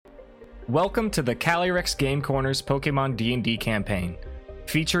Welcome to the Calyrex Game Corner's Pokemon D&D campaign,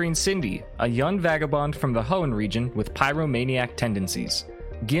 featuring Cindy, a young vagabond from the Hoenn region with pyromaniac tendencies,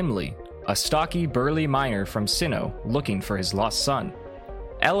 Gimli, a stocky, burly miner from Sinnoh looking for his lost son,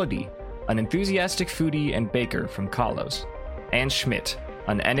 Elodie, an enthusiastic foodie and baker from Kalos, and Schmidt,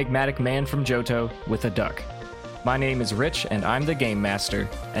 an enigmatic man from Johto with a duck. My name is Rich, and I'm the Game Master,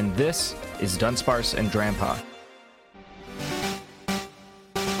 and this is Dunsparce and Drampa.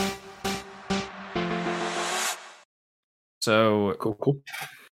 So, Cool.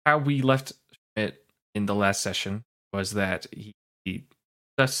 How we left Schmidt in the last session was that he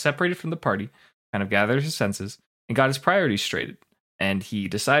just separated from the party, kind of gathered his senses, and got his priorities straighted. And he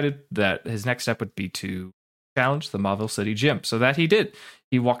decided that his next step would be to challenge the Mauville City Gym. So that he did.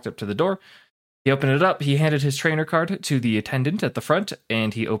 He walked up to the door, he opened it up, he handed his trainer card to the attendant at the front,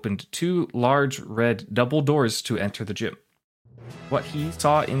 and he opened two large red double doors to enter the gym. What he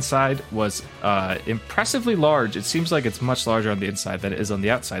saw inside was impressively large. It seems like it's much larger on the inside than it is on the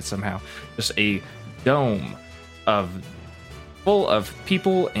outside somehow. Just a dome full of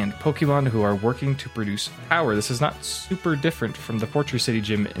people and Pokemon who are working to produce power. This is not super different from the Fortress City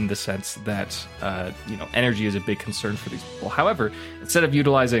Gym in the sense that energy is a big concern for these people. However, instead of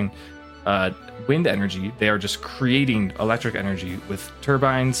utilizing wind energy, they are just creating electric energy with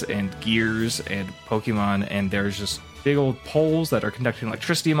turbines and gears and Pokemon, and there's just big old poles that are conducting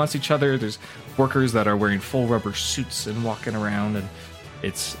electricity amongst each other. There's workers that are wearing full rubber suits and walking around, and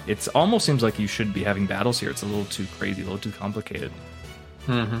it's almost seems like you should be having battles here. It's a little too crazy, a little too complicated.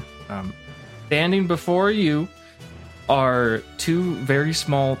 Standing before you are two very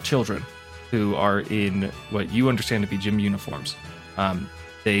small children who are in what you understand to be gym uniforms.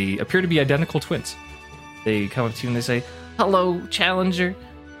 They appear to be identical twins. They come up to you and they say, "Hello, Challenger.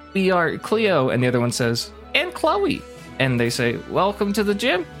 We are Cleo." And the other one says, "And Chloe." And they say, "Welcome to the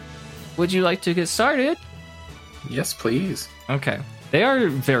gym. Would you like to get started?" Yes, please. Okay. They are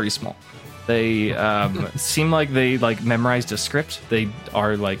very small. They seem like they memorized a script. They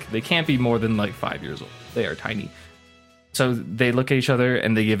can't be more than 5 years old. They are tiny. So they look at each other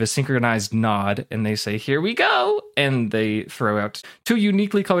and they give a synchronized nod and they say, "Here we go." And they throw out two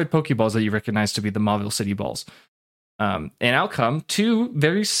uniquely colored Pokeballs that you recognize to be the Mauville City balls. And out come two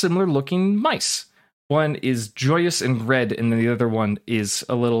very similar looking mice. One is joyous and red, and then the other one is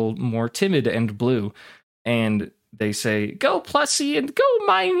a little more timid and blue. And they say, "Go Plussy and go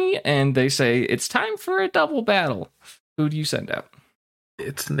Miney." And they say, "It's time for a double battle." Who do you send out?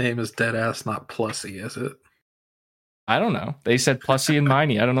 Its name is Deadass, not Plussy, is it? I don't know. They said Plussy and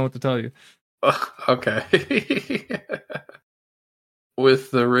Miney. I don't know what to tell you. Okay.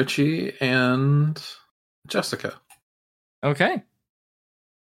 With the Richie and Jessica. Okay.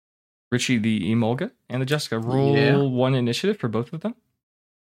 Richie the Emolga and the Jessica. Roll one initiative for both of them.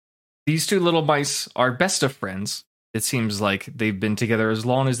 These two little mice are best of friends. It seems like they've been together as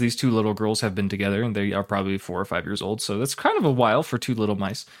long as these two little girls have been together, and they are probably 4 or 5 years old. So that's kind of a while for two little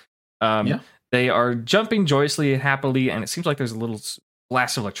mice. They are jumping joyously and happily, and it seems like there's a little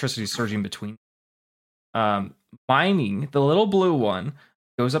blast of electricity surging between. Miney, the little blue one,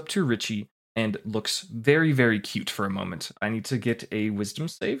 goes up to Richie and looks very, very cute for a moment. I need to get a wisdom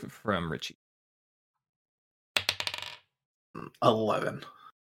save from Richie. 11.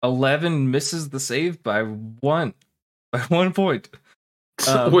 11 misses the save by 1 point.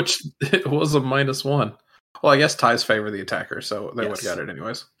 Which it was a -1. Well, I guess ties favor the attacker, so they would have got it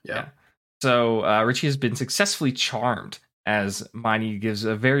anyways. Yeah. So Richie has been successfully charmed as Miney gives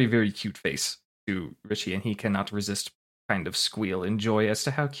a very, very cute face to Richie, and he cannot resist kind of squeal in joy as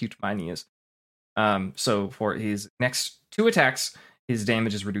to how cute Miney is. So for his next 2 attacks, his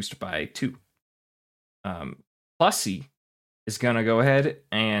damage is reduced by 2. Plussy is going to go ahead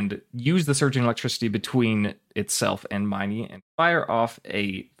and use the surging electricity between itself and Miney and fire off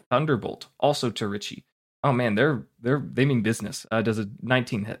a Thunderbolt, also to Richie. Oh man, they mean business. Does a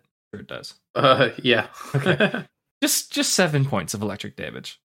 19 hit? Sure it does. Yeah. Okay. Just 7 points of electric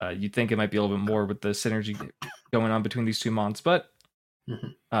damage. You'd think it might be a little bit more with the synergy going on between these two mons, but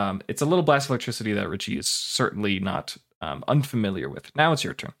it's a little blast of electricity that Richie is certainly not unfamiliar with. Now it's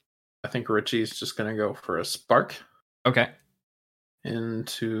your turn. I think Richie's just going to go for a Spark. Okay.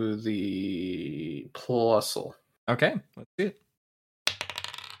 Into the Plusle. Okay, let's see it.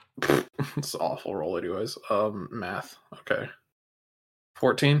 It's an awful roll anyways. Math. Okay.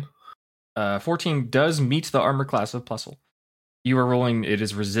 14. 14 does meet the armor class of Plusle. You are rolling, it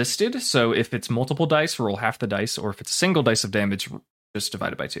is resisted, so if it's multiple dice, roll half the dice, or if it's a single dice of damage, just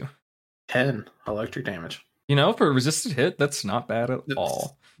divide it by 2. 10 electric damage. For a resisted hit, that's not bad at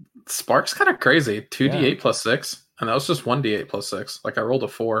all. Spark's kind of crazy. 2d8 plus 6. And that was just 1d8 plus 6. Like I rolled a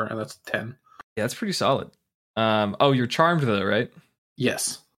 4, and that's 10. Yeah, that's pretty solid. Oh, you're charmed though, right?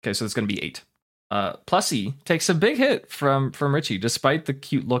 Yes. Okay, so it's going to be 8. Plussy takes a big hit from Richie, despite the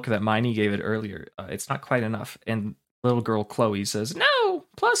cute look that Miney gave it earlier. It's not quite enough. And little girl Chloe says, "No,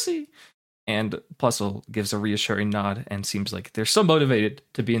 Plussy." And Plussel gives a reassuring nod and seems like they're so motivated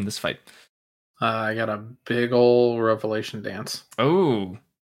to be in this fight. I got a big old revelation dance. Oh,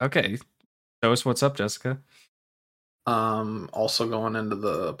 okay. Show us what's up, Jessica. Also going into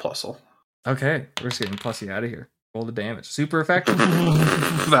the Plussel. Okay, we're just getting Plussy out of here. Roll the damage. Super effective.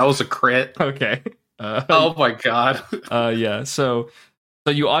 That was a crit. Okay. Oh my god. Yeah. So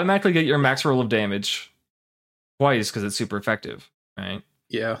you automatically get your max roll of damage twice because it's super effective, right?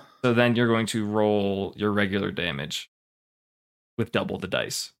 Yeah. So then you're going to roll your regular damage with double the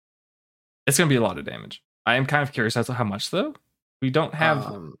dice. It's going to be a lot of damage. I am kind of curious as to how much, though. We don't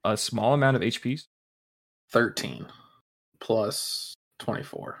have a small amount of HPs. 13 plus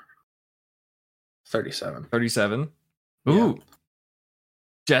 24. 37. 37. Ooh. Yeah.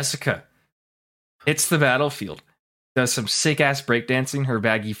 Jessica hits the battlefield. Does some sick-ass breakdancing. Her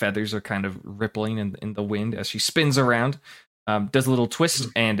baggy feathers are kind of rippling in the wind as she spins around. Does a little twist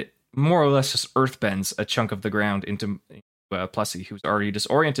and more or less just earthbends a chunk of the ground into Plussy, who's already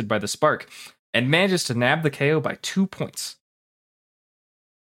disoriented by the spark, and manages to nab the KO by 2 points.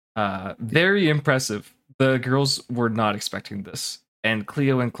 Very impressive. The girls were not expecting this. And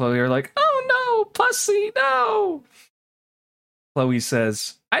Cleo and Chloe are like, "Oh no, Plussy, no!" Chloe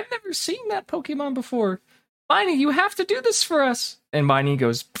says, "I've never seen that Pokemon before. Miney, you have to do this for us." And Miney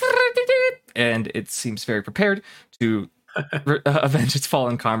goes, and it seems very prepared to avenge its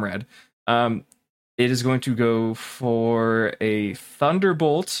fallen comrade. It is going to go for a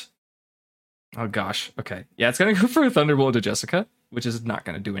Thunderbolt. Oh gosh, okay. Yeah, it's going to go for a Thunderbolt to Jessica, which is not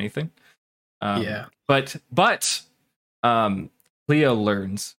going to do anything. Yeah. But Cleo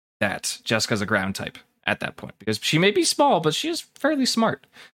learns that Jessica's a ground type at that point, because she may be small, but she is fairly smart.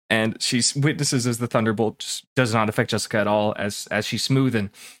 And she witnesses as the Thunderbolt just does not affect Jessica at all as she's smooth.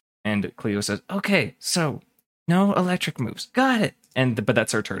 And Cleo says, "Okay, so no electric moves. Got it." But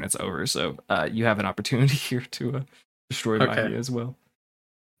that's her turn. It's over. So you have an opportunity here to destroy Miney as well.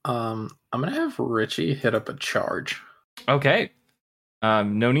 I'm going to have Richie hit up a charge. Okay.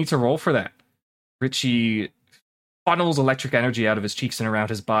 No need to roll for that. Richie funnels electric energy out of his cheeks and around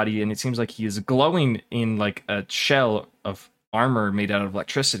his body, and it seems like he is glowing in like a shell of armor made out of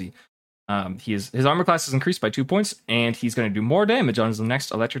electricity. His armor class is increased by 2 points, and he's going to do more damage on his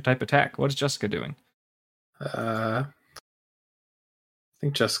next electric type attack. What is Jessica doing? I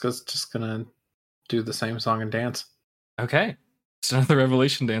think Jessica's just going to do the same song and dance. Okay. It's another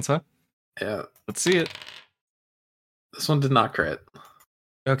revelation dance, huh? Yeah. Let's see it. This one did not crit.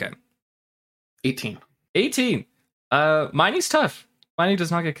 Okay. 18. Miney's tough. Miney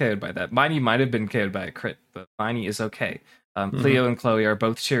does not get KO'd by that. Miney might have been KO'd by a crit, but Miney is okay. Cleo and Chloe are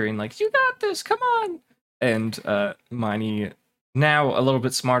both cheering, like, "You got this, come on!" And Miney, now a little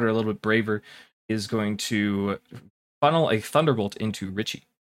bit smarter, a little bit braver, is going to funnel a Thunderbolt into Richie.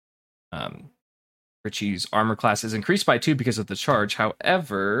 Richie's armor class is increased by 2 because of the charge.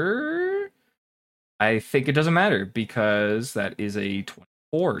 However, I think it doesn't matter because that is a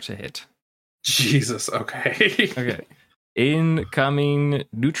 24 to hit. Jesus, okay. Okay. Incoming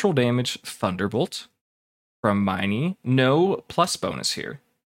neutral damage Thunderbolt from Miney. No plus bonus here.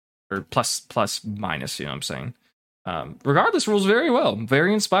 Or plus minus, you know what I'm saying? Regardless, rolls very well.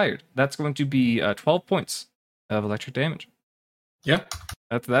 Very inspired. That's going to be 12 points of electric damage. Yeah.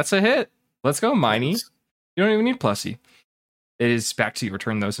 That's a hit. Let's go, Miney. You don't even need Plussy. It is back to your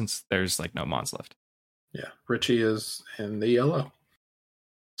turn, though, since there's like no mons left. Yeah. Richie is in the yellow.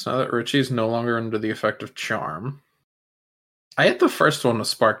 So now that Richie is no longer under the effect of charm. I hit the first one with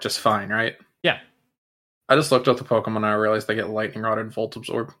Spark just fine, right? Yeah. I just looked up the Pokemon and I realized they get Lightning Rod and Volt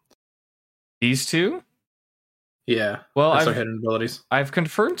Absorb. These two? Yeah. Well, that's their hidden abilities. I've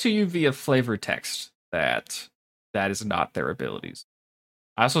confirmed to you via flavor text that is not their abilities.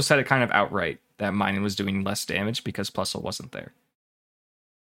 I also said it kind of outright that mine was doing less damage because Plusle wasn't there.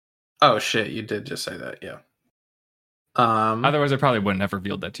 Oh shit, you did just say that, yeah. Otherwise I probably wouldn't have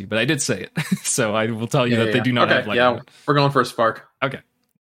revealed that to you, but I did say it. So I will tell you that they do not have lightning. Yeah, we're going for a Spark. Okay.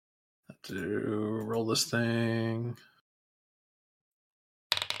 To roll this thing.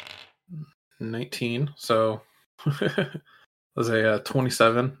 19, so was a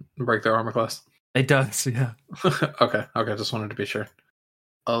 27 break their armor class. It does, yeah. Okay, just wanted to be sure.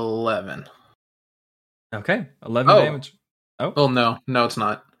 11. Okay, 11 damage. Oh. Well, no, it's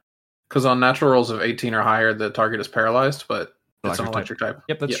not. Because on natural rolls of 18 or higher, the target is paralyzed, but it's an electric type.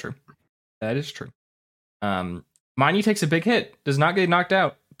 Yep, that's true. That is true. Miney takes a big hit, does not get knocked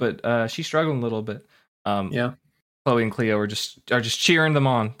out, but she's struggling a little bit. Yeah. Chloe and Cleo are just cheering them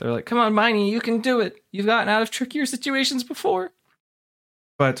on. They're like, "Come on, Miney, you can do it. You've gotten out of trickier situations before."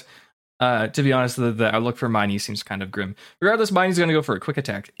 But to be honest, the outlook for Miney seems kind of grim. Regardless, Miney's going to go for a quick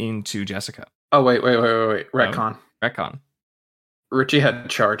attack into Jessica. Oh, wait. Retcon. Retcon. Richie had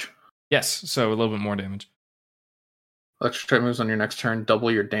charge. Yes, so a little bit more damage. Electric type moves on your next turn,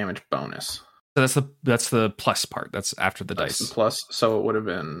 double your damage bonus. So that's the plus part. That's after the dice. The plus, so it would have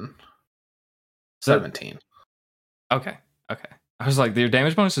been 17. Okay. I was like, your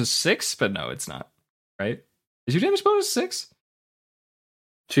damage bonus is 6, but no, it's not. Right? Is your damage bonus 6?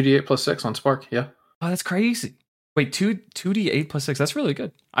 2d8 plus 6 on Spark, yeah. Oh, that's crazy. Wait, 2d8 plus 6. That's really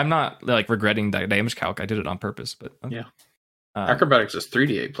good. I'm not like regretting that damage calc. I did it on purpose, but okay. Yeah. Acrobatics is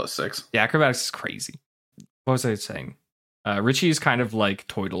 3d8 plus 6. Yeah, acrobatics is crazy. What was I saying? Richie is kind of like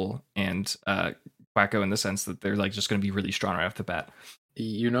Toidle and Quacko in the sense that they're like just going to be really strong right off the bat.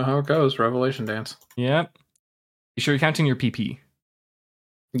 You know how it goes, Revelation Dance. Yep. You sure you're counting your PP?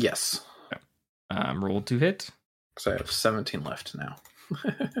 Yes. Okay. Roll to hit. Because I have 17 left now.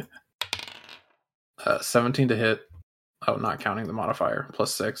 17 to hit. Oh, not counting the modifier.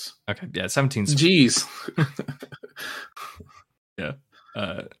 Plus 6. Okay, yeah, 17. Jeez. Yeah.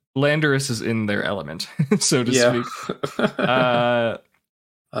 Landorus is in their element, so to speak.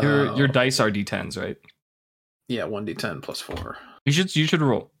 Your dice are d10s, right? Yeah, 1d10 plus 4. You should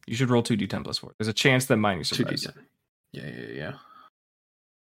roll. You should roll 2d10 plus 4. There's a chance that Miney survives. 2d10. Yeah.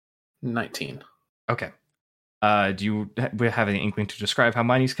 19. Okay. Do you have any inkling to describe how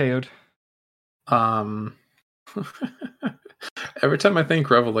Miney's KO'd? Every time I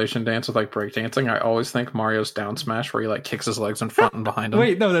think Revelation Dance with like breakdancing, I always think Mario's down smash where he like kicks his legs in front and behind him.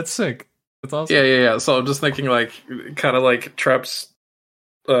 Wait, no, that's sick. That's awesome. Yeah. So I'm just thinking like kind of like traps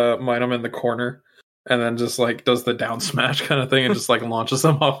Minum in the corner and then just like does the down smash kind of thing and just like launches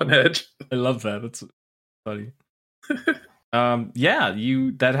them off an edge. I love that. That's funny. Yeah,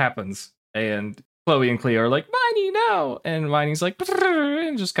 that happens. And Chloe and Cleo are like, Miney, no! And Miney's like,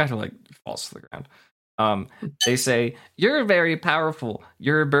 and just kind of like falls to the ground. They say, you're very powerful.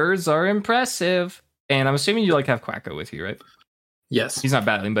 Your birds are impressive. And I'm assuming you like have Quacko with you, right? Yes. He's not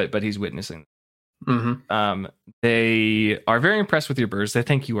battling, but he's witnessing. Mm-hmm. They are very impressed with your birds. They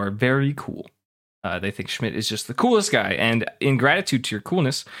think you are very cool. They think Schmidt is just the coolest guy. And in gratitude to your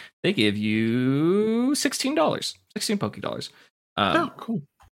coolness, they give you $16. 16 Poké Dollars. Oh, cool.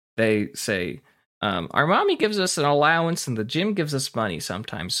 They say, our mommy gives us an allowance and the gym gives us money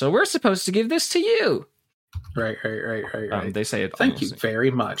sometimes. So we're supposed to give this to you. Right. They say it. Thank you very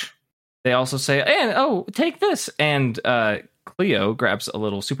much. They also say, and take this. And Cleo grabs a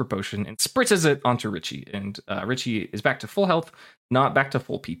little super potion and spritzes it onto Richie. And Richie is back to full health, not back to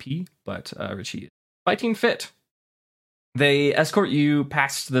full PP, but Richie is fighting fit. They escort you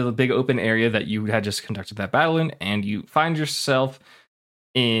past the big open area that you had just conducted that battle in, and you find yourself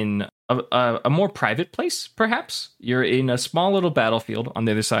in a more private place, perhaps. You're in a small little battlefield on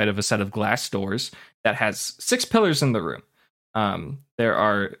the other side of a set of glass doors that has 6 pillars in the room. There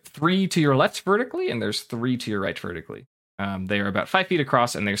are 3 to your left vertically, and there's 3 to your right vertically. They are about 5 feet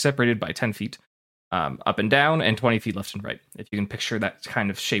across, and they're separated by 10 feet up and down, and 20 feet left and right, if you can picture that kind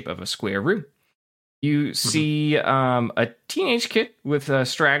of shape of a square room. You see a teenage kid with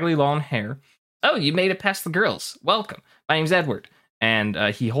straggly long hair. Oh, you made it past the girls. Welcome. My name's Edward. And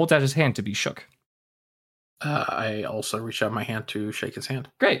he holds out his hand to be shook. I also reach out my hand to shake his hand.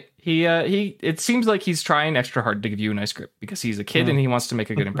 Great. He it seems like he's trying extra hard to give you a nice grip because he's a kid and he wants to make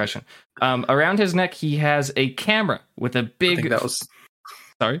a good impression. Around his neck, he has a camera with a big.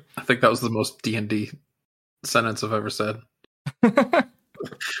 Sorry? I think that was the most D&D sentence I've ever said.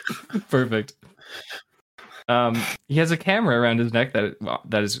 Perfect. He has a camera around his neck that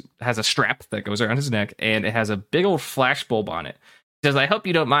has a strap that goes around his neck, and it has a big old flash bulb on it. He says, I hope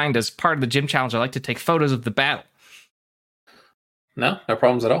you don't mind, as part of the gym challenge, I like to take photos of the battle. No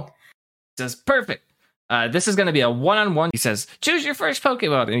problems at all. He says, perfect. This is going to be a one-on-one. He says, choose your first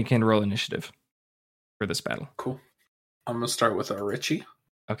Pokemon, and you can roll initiative for this battle. Cool. I'm going to start with Richie.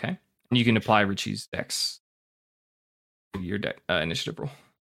 Okay. And you can apply Richie's dex to your initiative roll.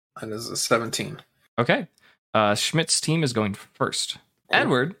 And this is a 17. Okay. Schmidt's team is going first. Cool.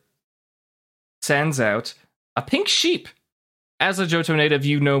 Edward sends out a pink sheep. As a Johto native,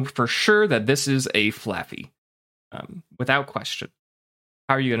 you know for sure that this is a Flaffy. Without question.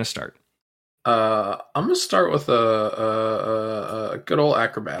 How are you going to start? I'm going to start with a good old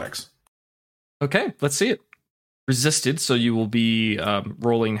acrobatics. Okay, let's see it. Resisted, so you will be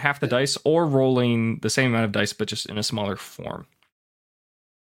rolling half the dice or rolling the same amount of dice, but just in a smaller form.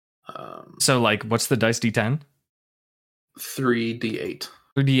 So, like, what's the dice, D10? 3d8.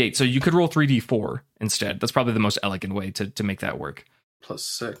 3d8. So you could roll 3d4 instead. That's probably the most elegant way to make that work. Plus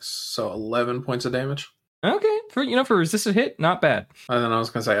 6, so 11 points of damage. Okay, for resisted hit, not bad. And then I was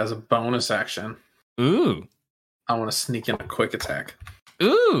going to say, as a bonus action, Ooh. I want to sneak in a quick attack.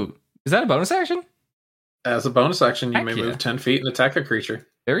 Ooh. Is that a bonus action? As a bonus action, you Heck may yeah. move 10 feet and attack a creature.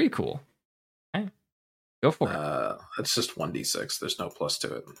 Very cool. Okay. Go for it. It's just 1d6. There's no plus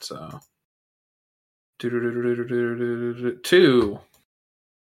to it. So 2.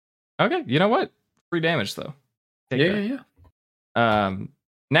 Okay, you know what? 3 damage though. Take that. Yeah.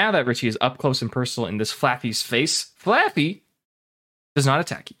 Now that Richie is up close and personal in this Flaffy's face, Flaffy does not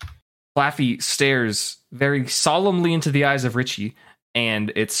attack you. Flaffy stares very solemnly into the eyes of Richie, and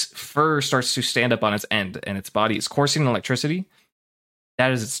its fur starts to stand up on its end, and its body is coursing electricity.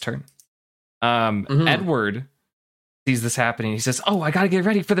 That is its turn. Edward sees this happening. He says, "Oh, I gotta get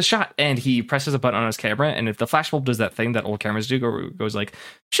ready for the shot," and he presses a button on his camera. And if the flashbulb does that thing that old cameras do, goes like,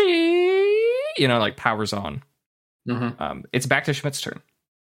 like powers on. It's back to Schmidt's turn.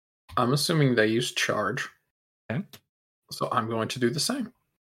 I'm assuming they use charge. Okay. So I'm going to do the same.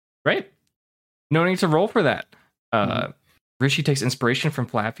 Right. No need to roll for that. Richie takes inspiration from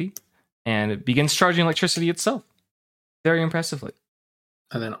Flaffy and begins charging electricity itself. Very impressively.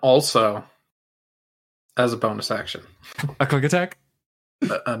 And then also, as a bonus action, a quick attack?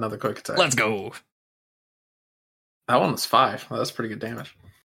 Another quick attack. Let's go. That one was 5. Well, that's pretty good damage.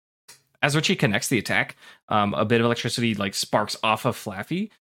 As Richie connects the attack, a bit of electricity sparks off of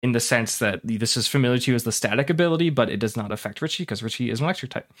Flaffy, in the sense that this is familiar to you as the static ability, but it does not affect Richie because Richie is an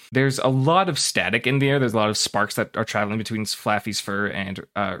electric type. There's a lot of static in the air. There's a lot of sparks that are traveling between Flaffy's fur and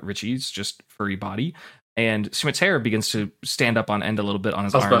Richie's just furry body. And Schmidt's hair begins to stand up on end a little bit on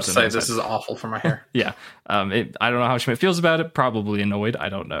his arms. I was about to say, this is awful for my hair. Yeah. I don't know how Schmidt feels about it. Probably annoyed. I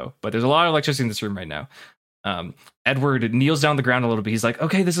don't know. But there's a lot of electricity in this room right now. Edward kneels down the ground a little bit. He's like,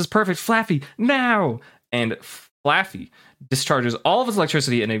 okay, this is perfect. Flaffy, now! And Flaffy discharges all of his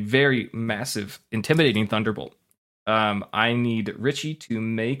electricity in a very massive, intimidating thunderbolt. I need Richie to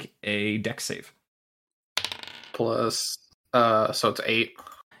make a dex save. Plus, so it's 8.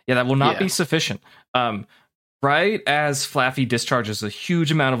 Yeah, that will not be sufficient. Right as Flaffy discharges a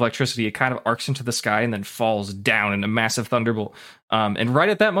huge amount of electricity, it kind of arcs into the sky and then falls down in a massive thunderbolt. And right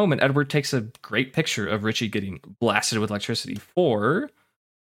at that moment, Edward takes a great picture of Richie getting blasted with electricity for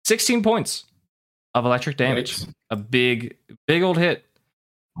 16 points of electric damage. A big old hit.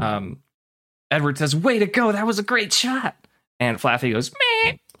 Edward says, "Way to go, that was a great shot." And Flaffy goes,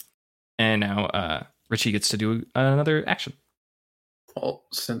 "Meh." And now Richie gets to do another action. Well,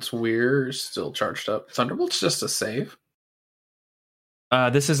 since we're still charged up, Thunderbolt's just a save?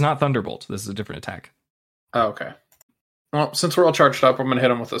 This is not Thunderbolt. This is a different attack. Oh, okay. Well, since we're all charged up, I'm going to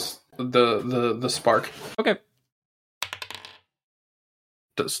hit him with this the spark. Okay.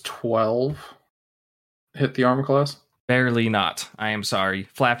 Does 12 hit the armor class? Barely not. I am sorry.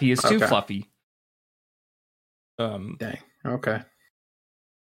 Flappy is too fluffy. Dang. Okay.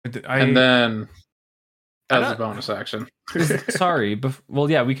 And then, as a bonus action. Sorry. Well,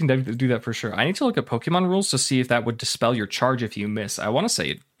 yeah, we can do that for sure. I need to look at Pokemon rules to see if that would dispel your charge if you miss. I want to say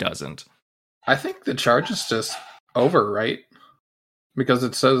it doesn't. I think the charge is just over, right? Because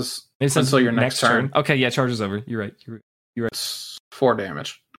it says until your next turn. Okay, yeah, charge is over. You're right. You're right. It's 4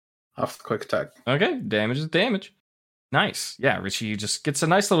 damage off the quick attack. Okay, damage is damage. Nice. Yeah, Richie just gets a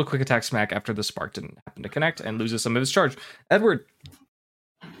nice little quick attack smack after the spark didn't happen to connect and loses some of his charge. Edward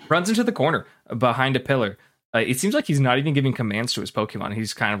runs into the corner behind a pillar. It seems like he's not even giving commands to his Pokemon.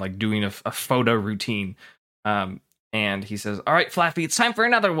 He's kind of like doing a photo routine. And he says, "All right, Flaffy, it's time for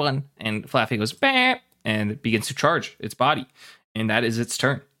another one." And Flaffy goes, "Bah," and begins to charge its body. And that is its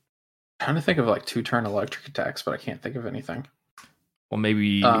turn. I'm trying to think of like 2-turn electric attacks, but I can't think of anything. Well,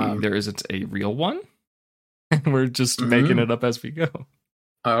 maybe there isn't a real one. We're just making it up as we go.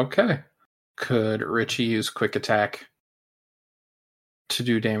 Okay. Could Richie use quick attack to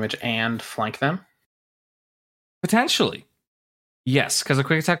do damage and flank them? Potentially. Yes, because a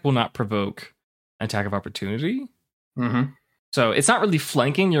quick attack will not provoke an attack of opportunity. Mm-hmm. So it's not really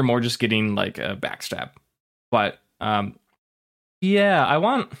flanking. You're more just getting like a backstab. But yeah,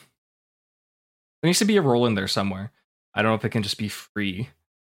 there needs to be a roll in there somewhere. I don't know if it can just be free.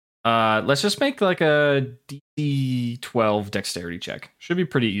 Let's just make like a DC 12 dexterity check. Should be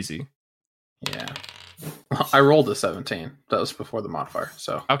pretty easy. Yeah. I rolled a 17. That was before the modifier.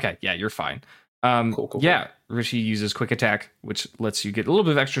 So okay, yeah, you're fine. Cool. Yeah, Richie uses quick attack, which lets you get a little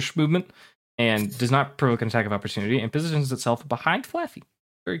bit of extra movement and does not provoke an attack of opportunity and positions itself behind Flaffy.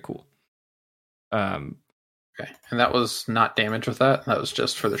 Very cool. Okay, and that was not damage with that. That was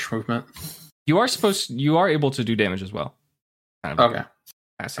just for the movement. You are able to do damage as well. Kind of Okay.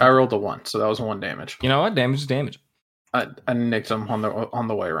 passing. I rolled a 1, so that was 1 damage. You know what? Damage is damage. I nicked him on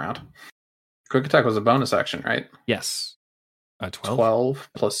the way around. Quick attack was a bonus action, right? Yes. 12. 12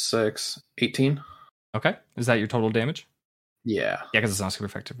 plus 6, 18. Okay. Is that your total damage? Yeah. Yeah, because it's not super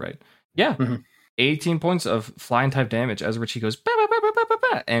effective, right? Yeah. Mhm. 18 points of flying type damage as Richie goes bah, bah, bah, bah, bah, bah,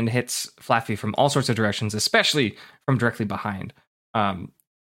 bah, and hits Flaffy from all sorts of directions, especially from directly behind.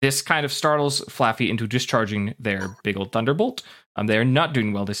 This kind of startles Flaffy into discharging their big old thunderbolt. They are not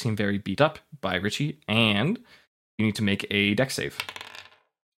doing well. They seem very beat up by Richie, and you need to make a dex save.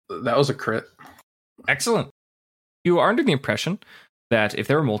 That was a crit. Excellent. You are under the impression that if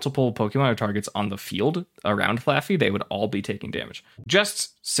there were multiple Pokemon or targets on the field around Flaffy, they would all be taking damage.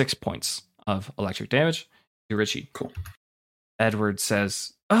 Just 6 points of electric damage to Richie. Cool. Edward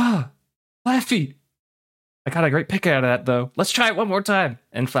says, Flaffy! I got a great pick out of that, though. Let's try it one more time.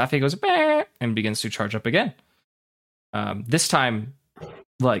 And Flaffy goes, bah, and begins to charge up again. This time,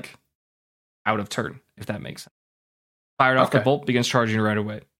 like, out of turn, if that makes sense. Fired off the bolt, begins charging right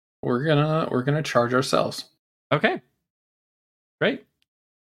away. We're gonna charge ourselves. Okay. Great.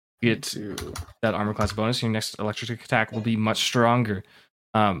 You get To that armor class bonus. Your next electric attack will be much stronger.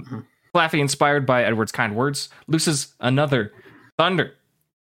 Flaffy, inspired by Edward's kind words, looses another thunder.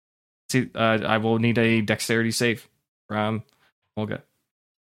 See, I will need a dexterity save from Olga.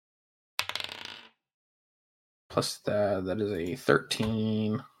 plus that is a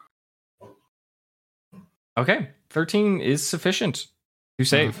 13. Okay, 13 is sufficient to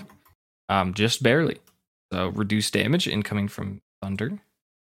save. Just barely. So reduced damage incoming from thunder.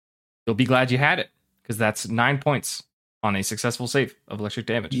 You'll be glad you had it, because that's 9 points on a successful save of electric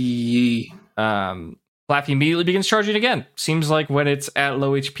damage. Yee. Flaffy immediately begins charging again. Seems like when it's at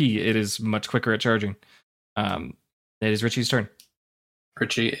low HP, it is much quicker at charging. It is Richie's turn.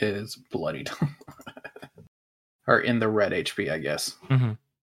 Richie is bloodied. Or in the red HP, I guess. Mm-hmm.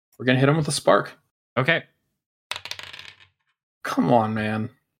 We're gonna hit him with a spark. Okay. Come on, man.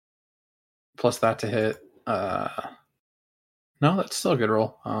 Plus that to hit. No, that's still a good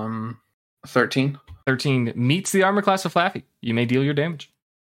roll. 13. 13 meets the armor class of Flaffy. You may deal your damage.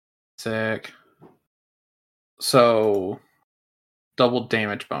 Sick. So double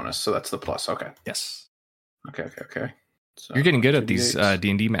damage bonus. So that's the plus. Okay. Yes. Okay. So You're getting good at these 2d8s.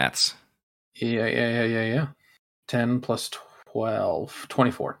 D&D maths. Yeah. 10 plus 12.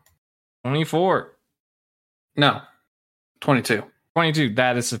 24. 24. No. 22. 22.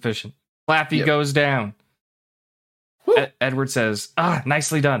 That is sufficient. Flaffy Yep. goes down. Edward says,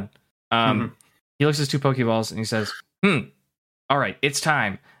 nicely done. He looks at his 2 Pokeballs and he says, all right, it's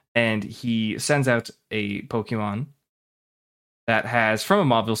time. And he sends out a Pokemon that has, from a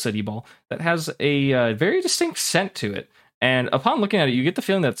Mauville City Ball, that has a very distinct scent to it. And upon looking at it, you get the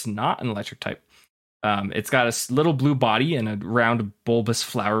feeling that it's not an electric type. It's got a little blue body and a round, bulbous,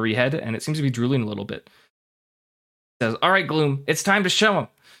 flowery head, and it seems to be drooling a little bit. It says, all right, Gloom, it's time to show him.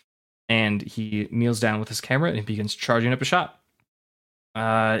 And he kneels down with his camera and begins charging up a shot.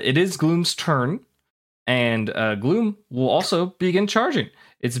 It is Gloom's turn, and Gloom will also begin charging.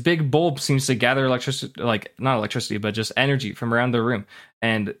 Its big bulb seems to gather electricity, like not electricity, but just energy from around the room.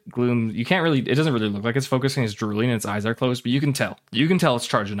 And Gloom, it doesn't really look like it's focusing, it's drooling, and its eyes are closed, but you can tell it's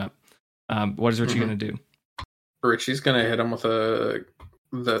charging up. What is Richie going to do? Richie's going to hit him with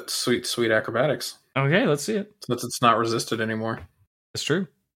that sweet acrobatics. Okay, let's see it. Since it's not resisted anymore. That's true.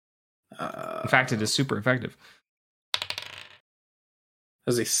 In fact, it is super effective.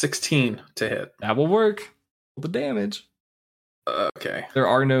 Has a 16 to hit. That will work. Roll the damage. Okay. There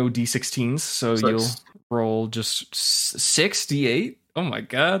are no D16s, so you'll roll just 6 D8. Oh my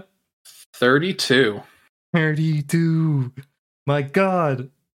god. 32. 32. My god.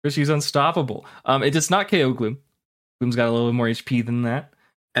 Richie's unstoppable. It does not KO Gloom. Gloom's got a little bit more HP than that.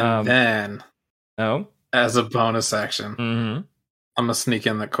 And then, as a bonus action, Mm-hmm. I'm going to sneak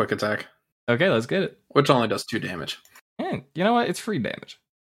in the quick attack. Okay, let's get it. Which only does 2 damage. And you know what? It's free damage.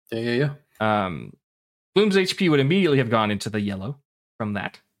 Yeah. Gloom's HP would immediately have gone into the yellow from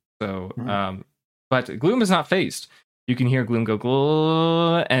that. So, but Gloom is not phased. You can hear Gloom go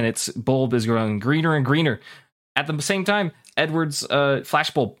glow, and its bulb is growing greener and greener. At the same time, Edward's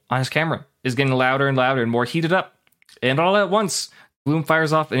flash bulb on his camera is getting louder and louder and more heated up. And all at once, Gloom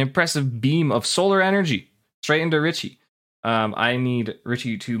fires off an impressive beam of solar energy straight into Richie. I need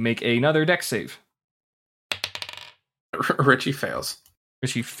Richie to make another dex save. Richie fails.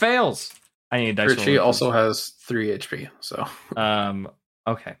 Richie fails. I need a dice roll. Richie also has 3 HP, so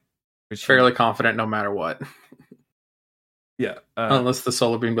okay. Richie, fairly confident no matter what. Yeah. Unless the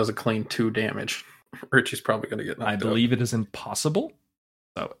solar beam does a clean 2 damage. Richie's probably going to get knocked I believe it is impossible.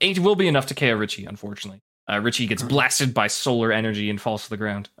 So 8 will be enough to KO Richie, unfortunately. Richie gets blasted by solar energy and falls to the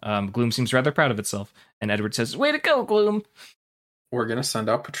ground. Gloom seems rather proud of itself, and Edward says, "Way to go, Gloom!" We're gonna send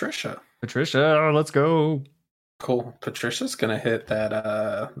out Patricia. Patricia, let's go. Cool. Patricia's gonna hit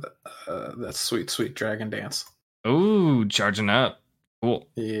that sweet dragon dance. Ooh, charging up. Cool.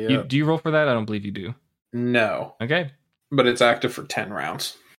 Yeah. Do you roll for that? I don't believe you do. No. Okay. But it's active for 10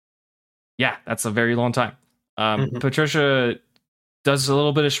 rounds. Yeah, that's a very long time. Patricia does a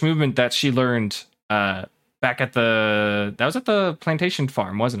little bit of movement that she learned back at the plantation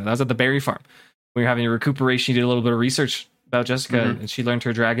farm, wasn't it? That was at the berry farm. We were having a recuperation. She did a little bit of research about Jessica, and she learned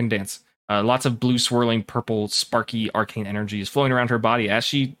her dragon dance. Lots of blue, swirling, purple, sparky, arcane energy is flowing around her body as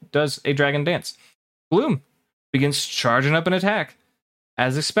she does a dragon dance. Gloom begins charging up an attack,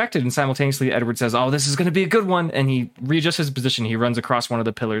 as expected, and simultaneously Edward says, "Oh, this is going to be a good one," and he readjusts his position. He runs across one of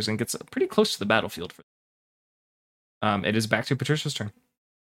the pillars and gets pretty close to the battlefield. It is back to Patricia's turn.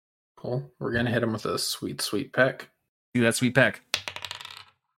 Cool. We're going to hit him with a sweet peck. See that sweet peck.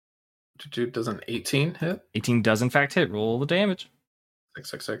 Does an 18 hit? 18 does in fact hit. Roll the damage.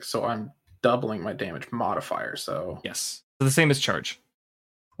 666. So I'm doubling my damage modifier. So yes, so the same as charge.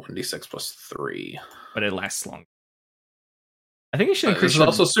 1d6 plus 3. But it lasts long. I think you should increase. This is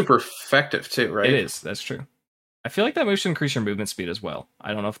also super effective too, right? It is. That's true. I feel like that move should increase your movement speed as well.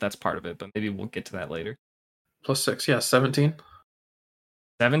 I don't know if that's part of it, but maybe we'll get to that later. Plus 6, yeah, 17.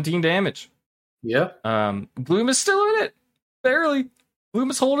 17 damage. Yeah. Gloom is still in it. Barely. Gloom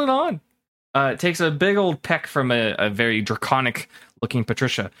is holding on. It takes a big old peck from a very draconic looking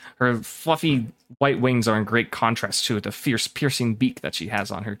Patricia. Her fluffy white wings are in great contrast to the fierce, piercing beak that she has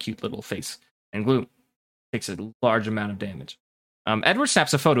on her cute little face. And Gloom takes a large amount of damage. Edward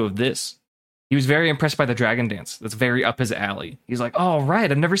snaps a photo of this. He was very impressed by the dragon dance. That's very up his alley. He's like, "Oh,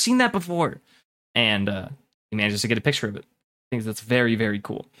 right, I've never seen that before." And he manages to get a picture of it. I think that's very, very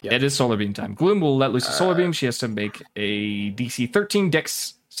cool. Yep. It is Solar Beam time. Gloom will let loose a Solar Beam. She has to make a DC 13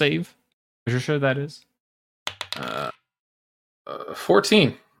 Dex save. Patricia, that is.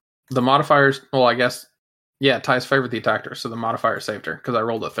 14. The modifiers, well, I guess, yeah, Ty's favored the attacker, so the modifier saved her, because I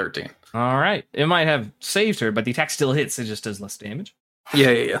rolled a 13. All right. It might have saved her, but the attack still hits. It just does less damage.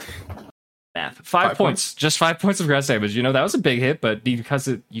 Yeah. Math. 5 points. Just 5 points of grass damage. You know, that was a big hit, but because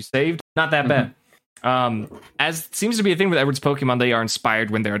you saved, not that bad. As seems to be a thing with Edward's Pokemon, they are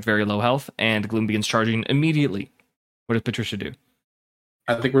inspired when they're at very low health, and Gloom begins charging immediately. What does Patricia do?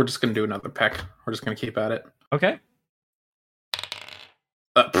 I think we're just going to do another peck. We're just going to keep at it. Okay.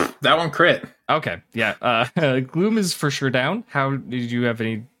 That one crit. Okay, yeah. Gloom is for sure down. How did you have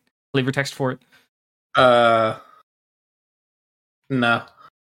any flavor text for it? No.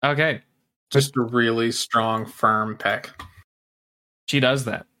 Okay. Just a really strong, firm peck. She does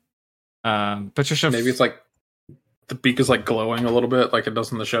that. Patricia. Maybe it's like the beak is like glowing a little bit, like it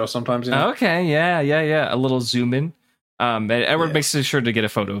does in the show sometimes. You know? Okay, yeah. A little zoom in. And Edward makes sure to get a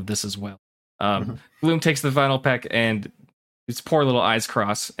photo of this as well. Gloom takes the final peck and its poor little eyes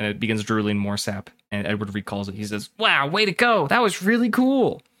cross, and it begins drooling more sap. And Edward recalls it. He says, "Wow, way to go! That was really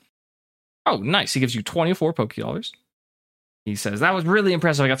cool." Oh, nice. He gives you 24 Pokédollars. He says, "That was really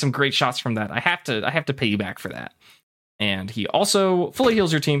impressive. I got some great shots from that. I have to pay you back for that." And he also fully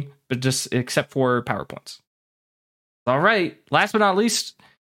heals your team, but just except for power points. All right. Last but not least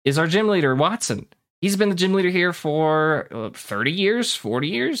is our gym leader, Watson. He's been the gym leader here for 30 years, 40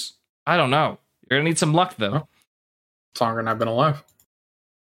 years. I don't know. You're going to need some luck, though. Oh, it's longer than I've been alive.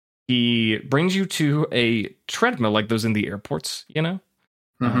 He brings you to a treadmill like those in the airports, you know?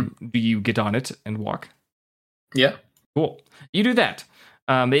 Do you get on it and walk? Yeah. Cool. You do that.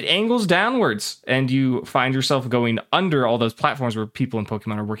 It angles downwards, and you find yourself going under all those platforms where people and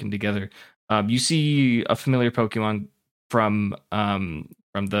Pokemon are working together. You see a familiar Pokemon from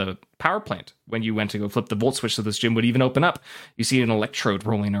the power plant when you went to go flip the volt switch so this gym would even open up. You see an Electrode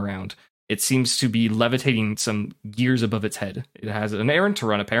rolling around. It seems to be levitating some gears above its head. It has an errand to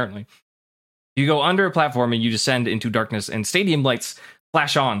run, apparently. You go under a platform and you descend into darkness, and stadium lights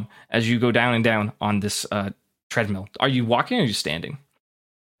flash on as you go down and down on this treadmill. Are you walking or are you standing?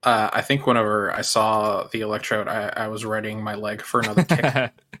 I think whenever I saw the Electrode, I was readying my leg for another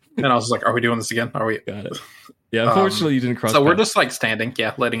kick. And I was like, are we doing this again? Are we? Got it. Yeah, unfortunately, you didn't cross. So we're just like standing,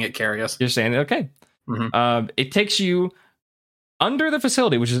 letting it carry us. You're standing, okay. It takes you under the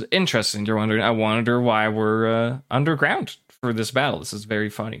facility, which is interesting. You're wondering, I wonder why we're underground for this battle. This is very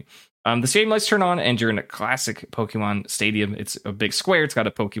funny. The stadium lights turn on, and you're in a classic Pokemon stadium. It's a big square. It's got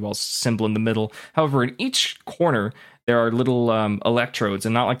a Pokeball symbol in the middle. However, in each corner, there are little Electrodes,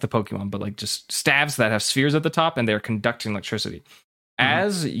 and not like the Pokemon, but like just stabs that have spheres at the top, and they're conducting electricity.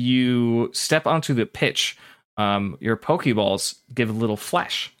 As you step onto the pitch, your Pokeballs give a little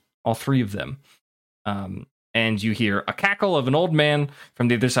flash, all three of them. And you hear a cackle of an old man from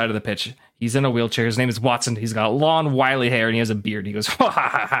the other side of the pitch. He's in a wheelchair. His name is Watson. He's got long, wily hair, and he has a beard. He goes, ha,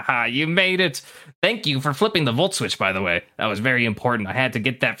 ha, ha, ha, you made it. Thank you for flipping the volt switch, by the way. That was very important. I had to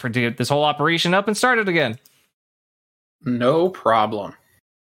get that to get this whole operation up and started again. No problem.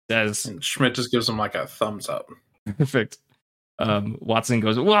 Says, and Schmidt just gives him like a thumbs up. Perfect. Watson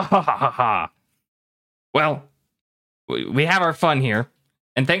goes, wah, ha, ha, ha. Well, we have our fun here.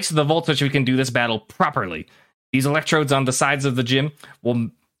 And thanks to the volt switch, we can do this battle properly. These electrodes on the sides of the gym will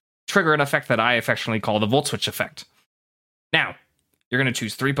trigger an effect that I affectionately call the volt switch effect. Now, you're going to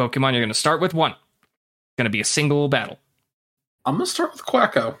choose 3 Pokemon. You're going to start with 1. It's going to be a single battle. I'm going to start with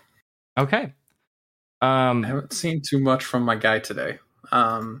Quacko. Okay. I haven't seen too much from my guy today.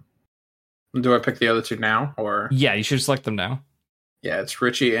 Do I pick the other 2 now? Or yeah, you should select them now. Yeah, it's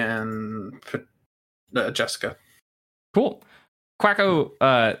Richie and Jessica. Cool.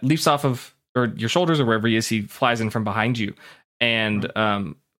 Quacko leaps off of your shoulders or wherever he is. He flies in from behind you. And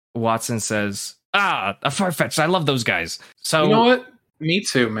Watson says, a Farfetch'd. I love those guys. So you know what? Me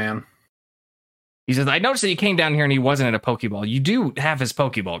too, man. He says, I noticed that he came down here and he wasn't in a Pokeball. You do have his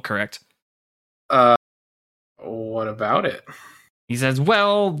Pokeball, correct? What about it? He says,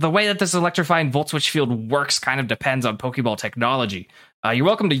 well, the way that this electrifying volt switch field works kind of depends on Pokeball technology. You're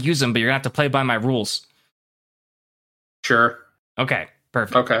welcome to use them, but you're going to have to play by my rules. Sure. Okay,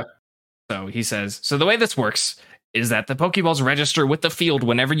 perfect. Okay. So he says, so the way this works is that the Pokeballs register with the field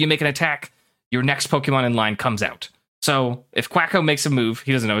whenever you make an attack, your next Pokemon in line comes out. So if Quacko makes a move,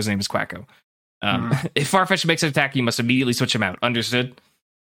 he doesn't know his name is Quacko. If Farfetch'd makes an attack, you must immediately switch him out. Understood?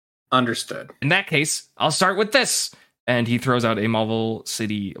 Understood. In that case, I'll start with this. And he throws out a Marvel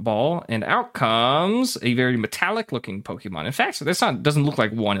City ball, and out comes a very metallic-looking Pokemon. In fact, this doesn't look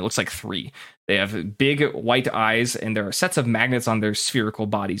like 1, it looks like 3. They have big white eyes, and there are sets of magnets on their spherical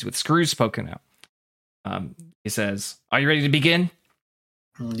bodies with screws poking out. He says, are you ready to begin?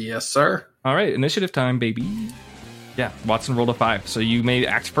 Yes, sir. All right, initiative time, baby. Yeah, Watson rolled a 5, so you may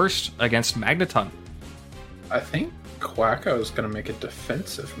act first against Magneton. I think Quacko is going to make a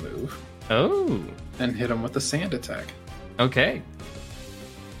defensive move. Oh. And hit him with a sand attack. Okay.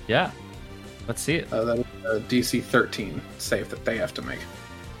 Yeah. Let's see it. That is a DC 13 save that they have to make.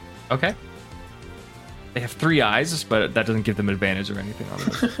 Okay. They have 3 eyes, but that doesn't give them advantage or anything on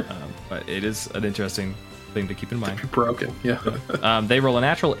this. But it is an interesting thing to keep in mind. Broken, yeah. They roll a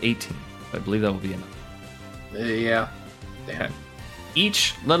natural 18. I believe that will be enough. Yeah. Damn. Okay.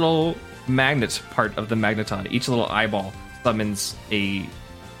 Each little magnet part of the Magneton, each little eyeball summons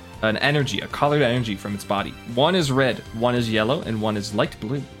an energy, a colored energy from its body. 1 is red, 1 is yellow, and 1 is light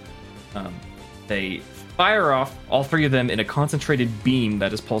blue. They fire off, all 3 of them, in a concentrated beam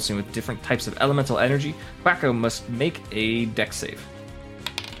that is pulsing with different types of elemental energy. Quacko must make a dex save.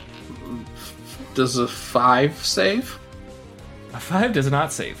 Does a 5 save? A 5 does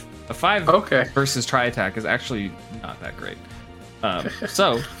not save. A 5 versus Tri-Attack is actually not that great.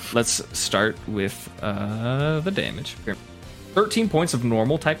 So, let's start with the damage. 13 points of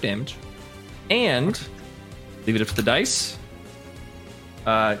normal type damage. And leave it up to the dice.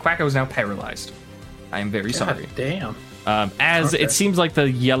 Quacko is now paralyzed. I am very sorry. Damn. It seems like the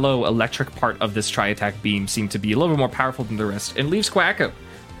yellow electric part of this Tri-Attack beam seemed to be a little bit more powerful than the rest, and leaves Quacko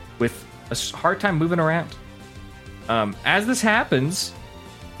with a hard time moving around. As this happens,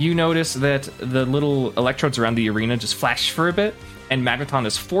 you notice that the little electrodes around the arena just flash for a bit, and Magneton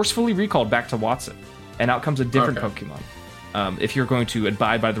is forcefully recalled back to Watson. And out comes a different Pokemon. If you're going to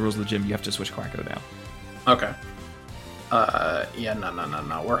abide by the rules of the gym, you have to switch Quacko now. Okay. Yeah,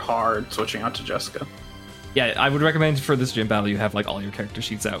 no. We're hard switching out to Jessica. Yeah, I would recommend for this gym battle you have like all your character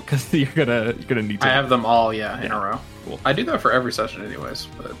sheets out because you're gonna need to. I have them all, in a row. Cool. I do that for every session, anyways.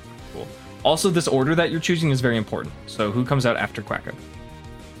 But cool. Also, this order that you're choosing is very important. So, who comes out after Quacko?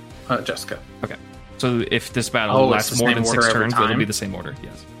 Jessica. Okay. So, if this battle lasts more than 6 turns, it'll be the same order.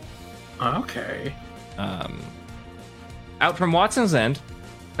 Yes. Okay. Out from Watson's end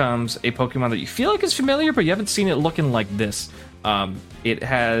comes a Pokemon that you feel like is familiar, but you haven't seen it looking like this.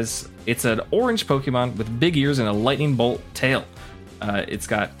 It's an orange Pokemon with big ears and a lightning bolt tail. It's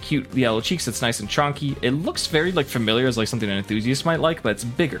got cute yellow cheeks. It's nice and chunky. It looks very familiar as something an enthusiast might like, but it's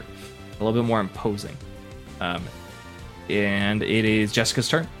bigger, a little bit more imposing. And it is Jessica's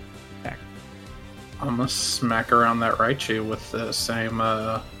turn. Back. I'm gonna smack around that Raichu with the same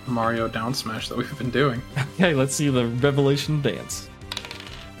Mario down smash that we've been doing. Okay, let's see the Revelation dance.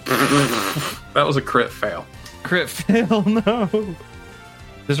 That was a crit fail. Crit fail, no.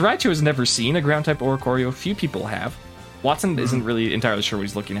 This Raichu has never seen a ground type Oricorio. Few people have. Watson isn't really entirely sure what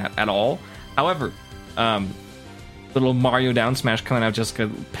he's looking at all. However, little Mario down smash coming out, Jessica,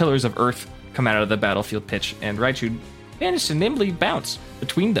 pillars of earth come out of the battlefield pitch, and Raichu managed to nimbly bounce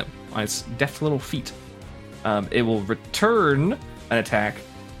between them on its deft little feet. It will return an attack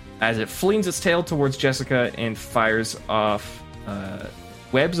as it flings its tail towards Jessica and fires off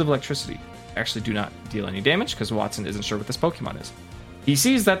webs of electricity. Actually do not deal any damage because Watson isn't sure what this Pokemon is. He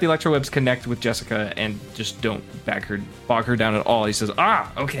sees that the electro webs connect with Jessica and just don't bog her down at all. He says,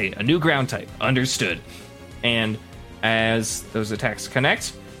 okay, a new ground type, understood. And as those attacks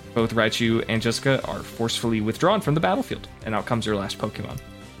connect, both Raichu and Jessica are forcefully withdrawn from the battlefield, and out comes your last Pokemon.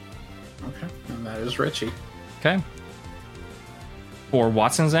 Okay, and that is Richie. Okay. For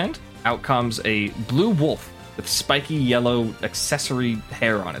Watson's end, out comes a blue wolf with spiky yellow accessory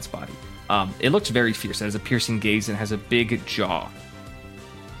hair on its body. It looks very fierce. It has a piercing gaze and has a big jaw.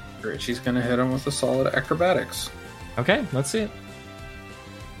 Richie's gonna hit him with a solid acrobatics. Okay, let's see it.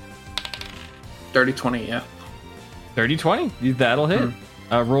 Dirty 20, yeah. 30-20. That'll hit.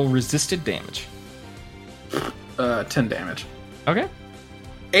 Roll resisted damage. 10 damage. Okay.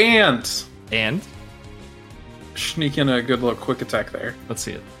 And sneak in a good little quick attack there. let's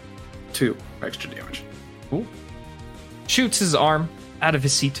see it. 2 extra damage. Cool. Shoots his arm out of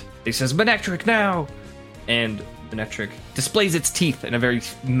his seat. He says, Manectric now! And Manectric displays its teeth in a very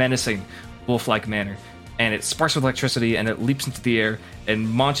menacing, wolf-like manner. And it sparks with electricity, and it leaps into the air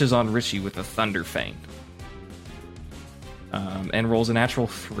and launches on Richie with a Thunder Fang. And rolls a natural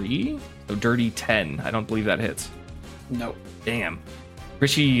 3, so dirty 10. I don't believe that hits. No. Damn.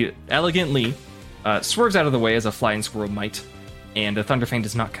 Richie elegantly swerves out of the way as a flying squirrel might, and the Thunder Fang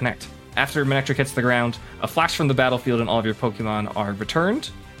does not connect. After Manectric hits the ground, a flash from the battlefield and all of your Pokemon are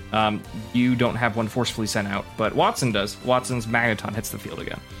returned. You don't have one forcefully sent out, but Watson does. Watson's Magneton hits the field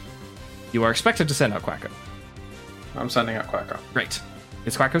again. You are expected to send out Quacko. I'm sending out Quacko. Great.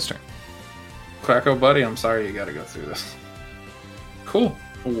 It's Quacko's turn. Quacko, buddy, I'm sorry you gotta go through this. Cool.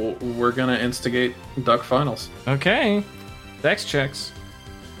 We're gonna instigate Duck Finals. Okay. Dex checks.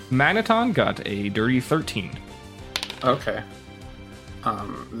 Magneton got a dirty 13. Okay.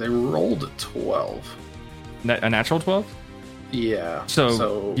 They rolled a 12. A natural 12? Yeah.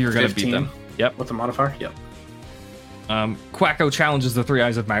 So you're gonna 15 beat them. Yep. With the modifier? Yep. Quacko challenges the three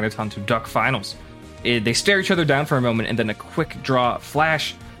eyes of Magneton to Duck Finals. They stare each other down for a moment, and then a quick draw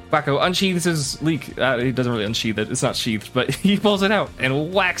flash. Quacko unsheathes his leak. He doesn't really unsheath it. It's not sheathed, but he pulls it out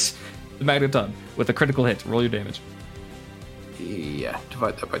and whacks the Magneton with a critical hit. Roll your damage. Yeah.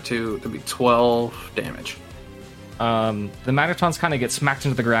 Divide that by 2. That'd be 12 damage. The Magnetons kind of get smacked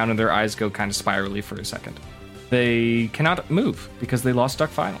into the ground, and their eyes go kind of spirally for a second. They cannot move because they lost Duck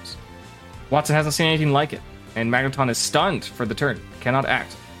Finals. Watson hasn't seen anything like it, and Magneton is stunned for the turn. Cannot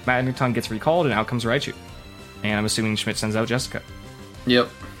act. Magneton gets recalled, and out comes Raichu. And I'm assuming Schmidt sends out Jessica. Yep.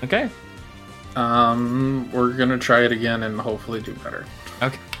 Okay. We're gonna try it again and hopefully do better.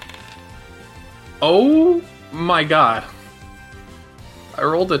 Okay. Oh my god. I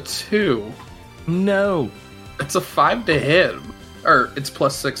rolled a 2. No. It's a 5 to hit. Or it's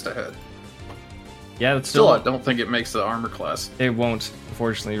plus 6 to hit. Yeah, that's Still, still... I don't think it makes the armor class. It won't.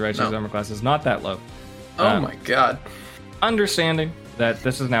 Unfortunately, Raichu's No. armor class is not that low. Oh my god. Understanding that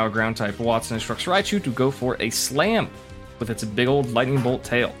this is now a ground type, Watson instructs Raichu to go for a slam with its big old lightning bolt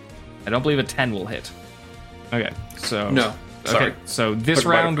tail. I don't believe a 10 will hit. Okay, so... No. Sorry. Okay, so this Took a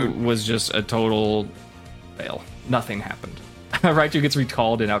bite of round food. was just a total fail. Nothing happened. Raichu gets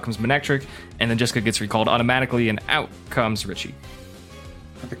recalled, and out comes Manectric, and then Jessica gets recalled automatically, and out comes Richie.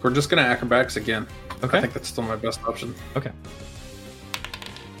 I think we're just gonna acrobatics again. Okay. I think that's still my best option. Okay.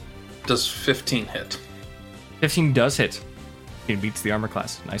 Does 15 hit? 15 does hit. He beats the armor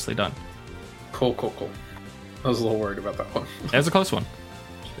class. Nicely done. Cool. I was a little worried about that one. That was a close one.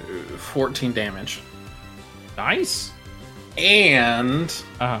 14 damage. Nice. And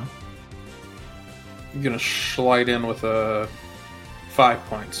Uh-huh. I'm gonna slide in with a 5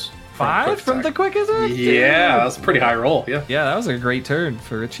 points. from 5 quick from the attack. quick attack? Yeah, that's a pretty high roll. Yeah. Yeah, that was a great turn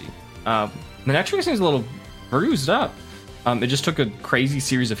for Richie. Manectric seems a little bruised up. It just took a crazy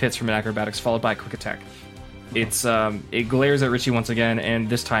series of hits from an acrobatics followed by a quick attack. It glares at Richie once again, and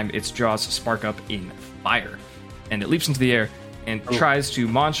this time its jaws spark up in fire. And it leaps into the air and tries to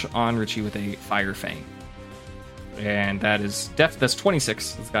munch on Richie with a Fire Fang. And that is that's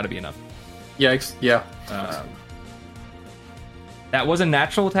 26. That's got to be enough. Yikes. Yeah. That was a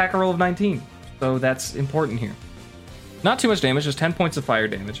natural attack roll of 19, so that's important here. Not too much damage, just 10 points of fire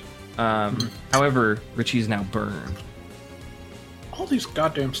damage. However, Richie's now burned. All these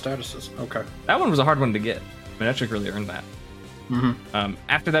goddamn statuses. Okay. That one was a hard one to get. Manectric really earned that.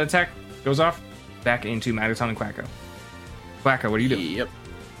 After that attack goes off, back into Magneton and Quacko. Quacko, what are you doing? Yep.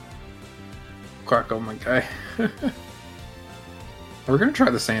 Quacko, my guy. We're gonna try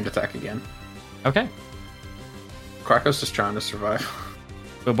the sand attack again. Okay. Quacko's just trying to survive.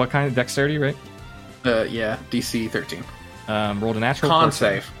 But what kind of dexterity, right? Yeah, DC 13. Rolled a natural Con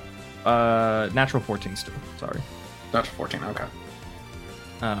 14. save. Natural 14 still. Sorry. Natural 14, okay.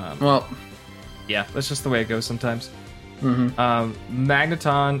 Well, yeah, that's just the way it goes sometimes.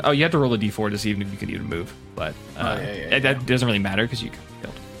 Magneton. Oh, you have to roll a d4 to see even if you can even move, but that doesn't really matter because you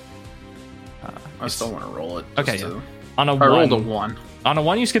killed. I still want to roll it. Okay, yeah. On a I one, rolled a 1. On a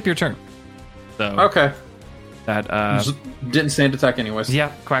 1, you skip your turn. So okay. That didn't stand attack anyways.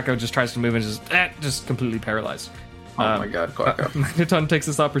 Yeah, Quacko just tries to move and just completely paralyzed. Oh my god, Quacko. Magneton takes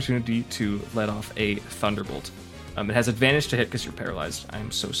this opportunity to let off a Thunderbolt. It has advantage to hit because you're paralyzed.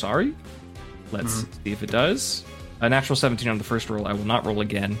 I'm so sorry. Let's see if it does. A natural 17 on the first roll. I will not roll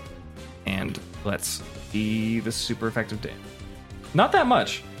again. And let's see the super effective damage. Not that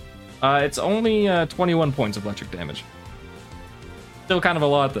much. It's only 21 points of electric damage. Still kind of a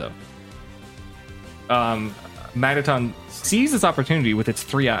lot, though. Magneton sees this opportunity with its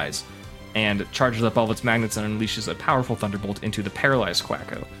 3 eyes and charges up all of its magnets and unleashes a powerful Thunderbolt into the paralyzed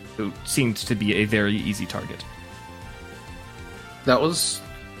Quacko, who seemed to be a very easy target. That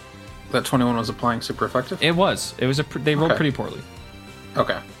 21 was applying super effective? It was. They rolled pretty poorly.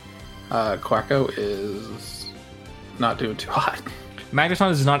 Okay. Quacko is not doing too hot. Magneton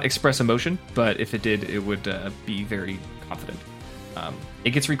does not express emotion, but if it did, it would be very confident. It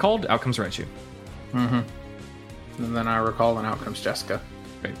gets recalled. Out comes Raichu. And then I recall, and out comes Jessica.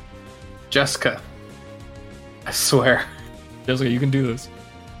 Great. Jessica. I swear. Jessica, you can do this.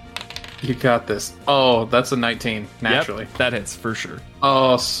 You got this. Oh, that's a 19, naturally. Yep, that hits, for sure.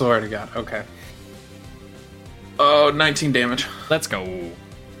 Oh, swear to God. Okay. Oh, 19 damage. Let's go.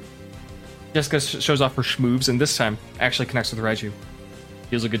 Jessica shows off her schmoves, and this time actually connects with Raichu.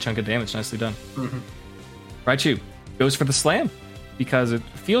 Deals a good chunk of damage. Nicely done. Raichu goes for the slam, because it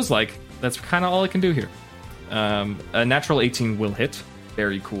feels like that's kind of all it can do here. A natural 18 will hit.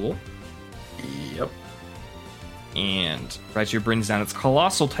 Very cool. Yep. And Raichu brings down its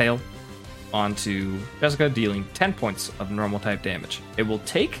colossal tail onto Jessica, dealing 10 points of normal type damage. It will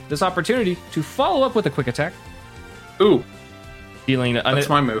take this opportunity to follow up with a quick attack. Ooh. Dealing that's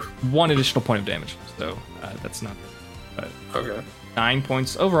my move. 1 additional point of damage. So that's not... okay. 9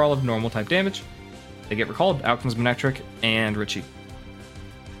 points overall of normal type damage. They get recalled. Out comes Manectric and Richie.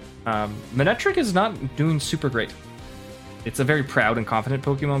 Manectric is not doing super great. It's a very proud and confident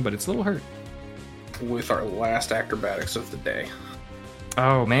Pokemon, but it's a little hurt. With our last acrobatics of the day.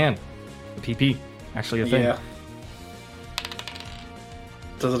 Oh, man. The PP. Actually a thing. Yeah.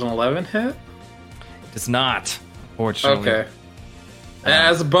 Does an 11 hit? It does not, unfortunately. Okay.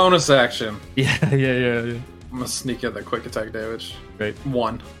 As a bonus action. Yeah. I'm gonna sneak in the quick attack damage. Great.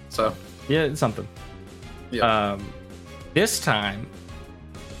 1. So. Yeah, it's something. Yeah. This time,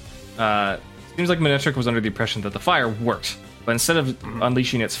 seems like Manectric was under the impression that the fire worked, but instead of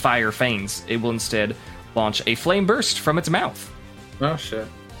unleashing its fire fangs, it will instead launch a flame burst from its mouth. Oh shit.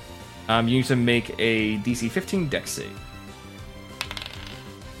 You need to make a DC 15 Dex save.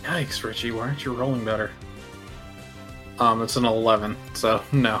 Yikes, Richie, why aren't you rolling better? It's an 11, so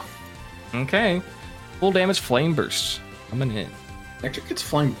no. Okay. Full damage flame burst coming in. Actually, it gets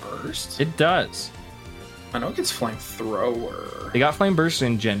flame burst? It does. I know it gets flame thrower. They got flame burst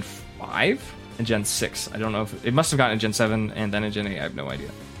in Gen 5 and Gen 6. I don't know if... It must have gotten in Gen 7 and then in Gen 8. I have no idea.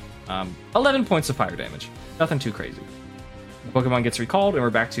 11 points of fire damage. Nothing too crazy. The Pokemon gets recalled, and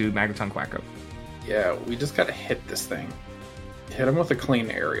we're back to Magneton Quacko. Yeah, we just gotta hit this thing. Hit him with a clean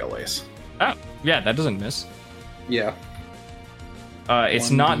aerial ace. Oh, yeah, that doesn't miss. Yeah.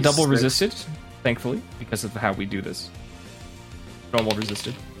 It's not double resisted, thankfully, because of how we do this. Normal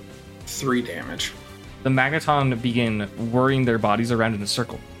resisted. 3 damage. The Magneton begin whirring their bodies around in a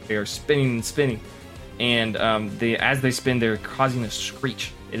circle. They are spinning and spinning. And as they spin, they're causing a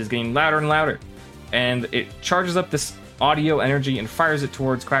screech. It is getting louder and louder. And it charges up this audio energy and fires it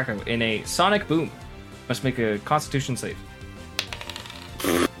towards Quacko in a sonic boom. Must make a Constitution save.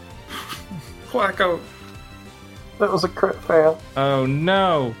 Quacko. That was a crit fail. Oh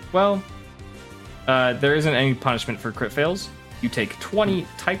no. Well, there isn't any punishment for crit fails. You take 20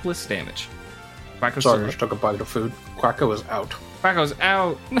 typeless damage. Quacko's Sorry, I just took a bite of food. Quacko is out. Quacko's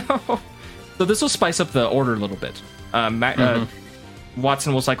out. No. So this will spice up the order a little bit.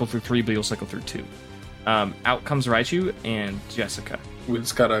 Watson will cycle through 3, but you'll cycle through 2. Out comes Raichu and Jessica. We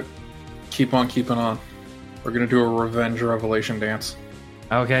just gotta keep on keeping on. We're gonna do a revenge revelation dance.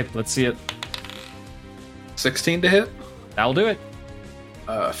 Okay, let's see it. 16 to hit. That'll do it.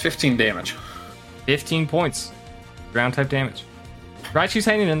 15 damage. 15 points. Ground type damage. Raichu's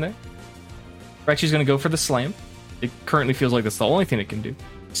hanging in there. Raichu's gonna go for the slam. It currently feels like that's the only thing it can do.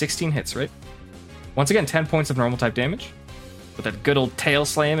 16 hits, right? Once again, 10 points of normal type damage with a good old tail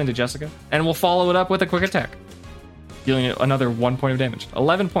slam into Jessica. And we'll follow it up with a quick attack, dealing another 1 point of damage.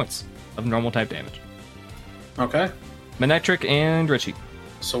 11 points of normal type damage. Okay. Manectric and Richie.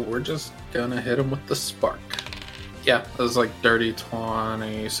 So we're just gonna hit him with the spark. Yeah, that was like dirty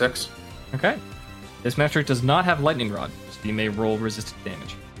 26. Okay. This Manectric does not have lightning rod, so you may roll resisted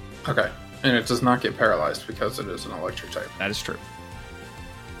damage. Okay. And it does not get paralyzed because it is an electric type. That is true.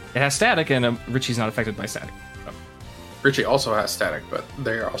 It has static, and Richie's not affected by static. So. Richie also has static, but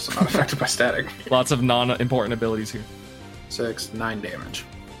they are also not affected by static. Lots of non-important abilities here. 9 damage.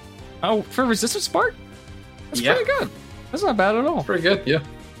 Oh, for resistant spark? That's Yeah. pretty good. That's not bad at all. Pretty good, yeah.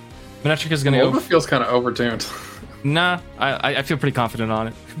 Manectric is going to go... It feels kind of overtuned. Nah, I feel pretty confident on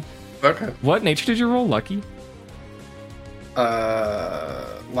it. Okay. What nature did you roll? Lucky?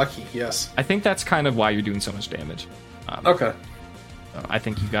 Lucky, yes. I think that's kind of why you're doing so much damage. Okay. So I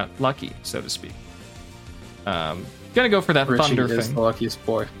think you got lucky, so to speak. Gonna go for that Richie thunder is thing. the luckiest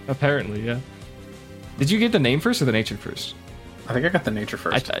boy. Apparently, yeah. Did you get the name first or the nature first? I think I got the nature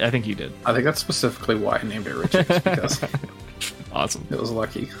first. I think you did. I think that's specifically why I named it Richie, is because Awesome. it was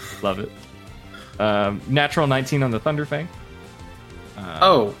lucky. Love it. Natural 19 on the thunder fang.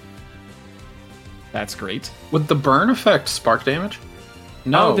 Oh, That's great. would the burn affect spark damage?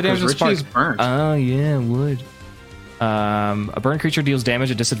 No, the damage because is spark. Richie's burned. Oh, yeah, it would. A burn creature deals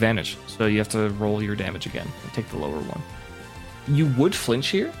damage at disadvantage, so you have to roll your damage again and take the lower one. You would flinch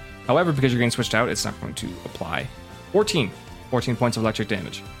here, however, because you're getting switched out, it's not going to apply. 14 points of electric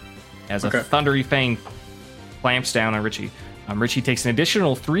damage. As a thundery fang clamps down on Richie. Richie takes an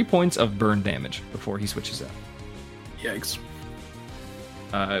additional 3 points of burn damage before he switches out. Yikes.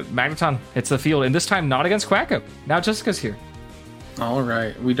 Magneton hits the field, and this time not against Quacko. Now Jessica's here. All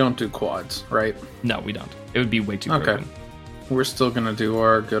right, we don't do quads, right? No, we don't. It would be way too Okay. broken. We're still gonna do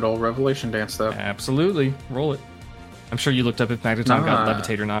our good old revelation dance, though. Absolutely. Roll it. I'm sure you looked up if Magneton got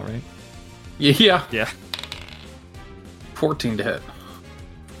levitate or not, right? Yeah. Yeah. 14 to hit.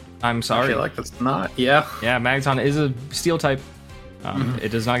 I'm I sorry. feel like that's not. Yeah. Yeah, Magneton is a steel type. It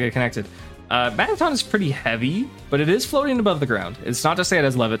does not get connected. Magneton is pretty heavy, but it is floating above the ground. It's not to say it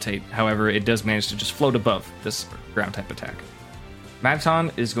has levitate. However, it does manage to just float above this ground type attack.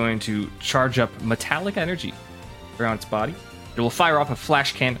 Magneton is going to charge up metallic energy around its body. It will fire off a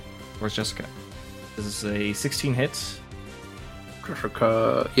flash cannon towards Jessica. This is a 16 hits.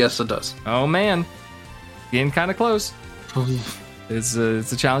 Yes, it does. Oh man, getting kind of close. It's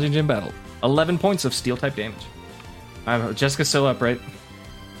a challenging gym battle. 11 points of steel type damage. Jessica's still up, right?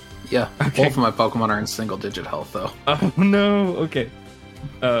 Yeah. Okay. Both of my Pokemon are in single-digit health, though. Oh no. Okay.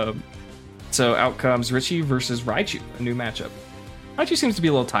 So out comes Richie versus Raichu, a new matchup. Raichu seems to be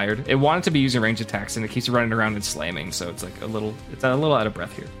a little tired. It wanted to be using range attacks, and it keeps running around and slamming. So it's like a little out of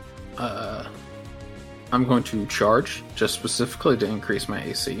breath here. I'm going to charge, just specifically to increase my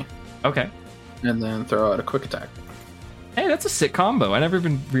AC, Okay. and then throw out a quick attack. Hey, that's a sick combo. I never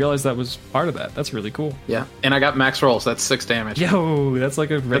even realized that was part of that. That's really cool. Yeah, and I got max rolls. That's 6 damage. Yo, that's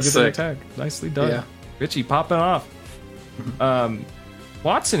like a regular sick. attack. Nicely done. Yeah. Richie popping off.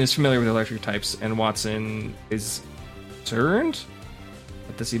 Watson is familiar with electric types, and Watson is concerned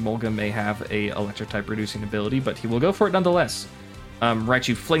that this Emolga may have a electric type reducing ability, but he will go for it nonetheless.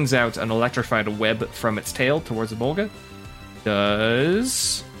 Raichu flings out an electrified web from its tail towards Emolga.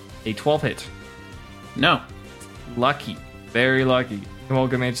 Does a 12 hit. No. Lucky. Very lucky.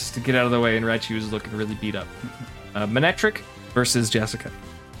 Emolga manages to get out of the way, and Raichu is looking really beat up. Manectric versus Jessica.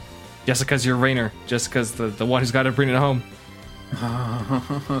 Jessica's your rainer. Jessica's the one who's got to bring it home.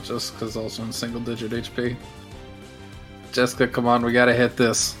 Just because also in single-digit HP. Jessica, come on, we gotta hit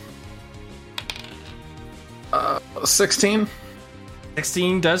this. 16?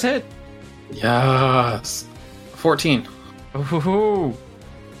 16 does hit. Yes. 14. Ooh.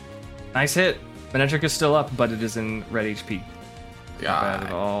 Nice hit. Manectric is still up, but it is in red HP. Not bad at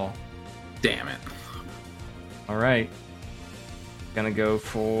God all. damn it. All right. Gonna go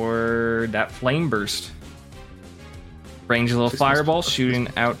for that flame burst. Range a little fireball shooting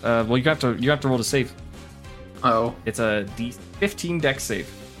out. Well, you have to roll to save. Oh, It's a D15 dex save.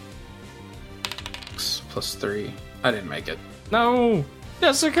 plus 3. I didn't make it. No,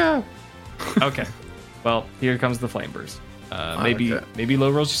 Jessica. Okay. Well, here comes the flame burst. Maybe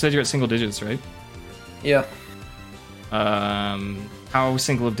low rolls. You said you're at single digits, right? Yeah. How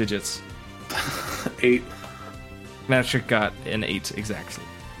single of digits? 8. Manectric got an 8 exactly.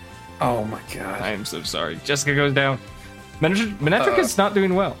 Oh my god. I am so sorry. Jessica goes down. Manectric is not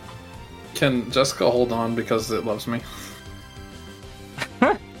doing well. Can Jessica hold on because it loves me?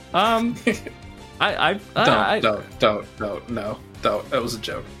 Don't. No. That was a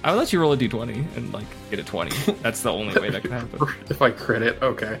joke. I would let you roll a d20 and like get a 20. That's the only way that could happen. If I crit it,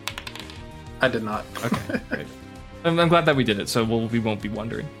 okay. I did not. Okay, great. I'm glad that we did it, so we won't be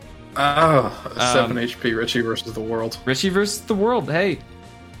wondering. Oh, 7 HP Richie versus the world. Richie versus the world. Hey,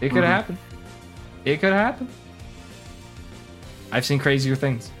 it could happen. It could happen. I've seen crazier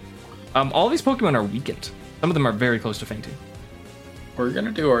things. All these Pokemon are weakened. Some of them are very close to fainting. We're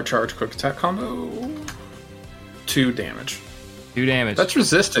gonna do our charge quick attack combo. 2 damage. 2 damage. That's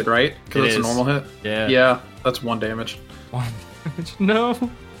resisted, right? Because it's a normal hit. Yeah. Yeah, that's 1 damage. 1 damage.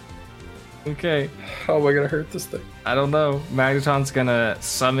 No. Okay. How am I gonna hurt this thing? I don't know. Magneton's gonna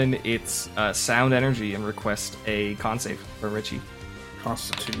summon its sound energy and request a con save for Richie.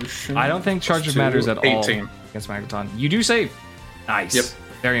 Constitution. I don't think Charge matters at 18. all against Magneton. You do save. Nice. Yep.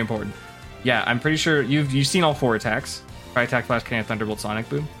 Very important. Yeah, I'm pretty sure you've seen all 4 attacks. Fire Attack, Flash Cannon, Thunderbolt, Sonic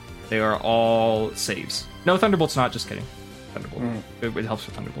Boom. They are all saves. No, Thunderbolt's not. Just kidding. Thunderbolt. It helps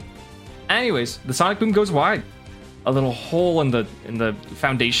with Thunderbolt. Anyways, the Sonic Boom goes wide. A little hole in the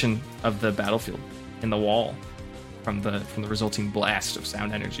foundation of the battlefield, in the wall, from the resulting blast of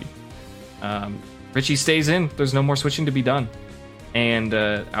sound energy. Richie stays in. There's no more switching to be done, and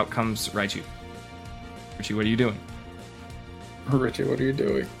out comes Raichu. Richie, what are you doing? Richie, what are you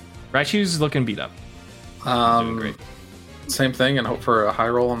doing? Raichu's looking beat up. Doing great. Same thing, and hope for a high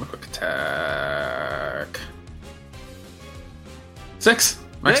roll on the quick attack. 6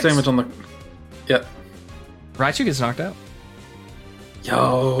 max damage on the. Yep. Raichu gets knocked out.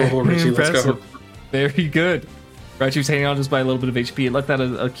 Yo, Richie, let's go. Very good. Raichu's hanging on just by a little bit of HP. It let that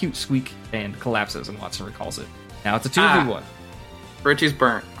a cute squeak and collapses, and Watson recalls it. Now it's a 2v1. Richie's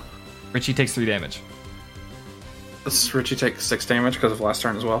burnt. Richie takes 3 damage. Does Richie take 6 damage because of last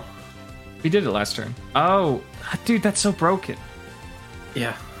turn as well? We did it last turn. Oh, dude, that's so broken.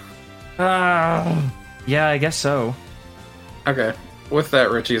 Yeah. Yeah, I guess so. Okay. With that,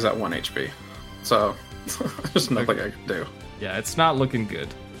 Richie's at 1 HP. So, there's nothing I can do. Yeah, it's not looking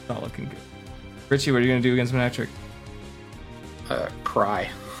good. It's not looking good. Richie, what are you going to do against Manectric? Cry.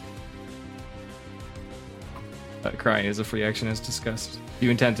 Crying is a free action as discussed. Do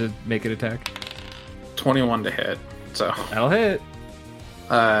you intend to make it attack? 21 to hit. So, that'll hit.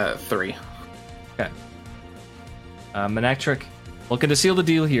 3. Okay. Manectric, looking to seal the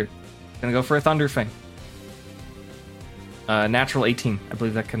deal here. Gonna go for a Thunder Fang. Natural 18. I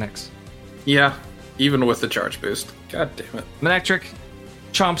believe that connects. Yeah, even with the charge boost. God damn it. Manectric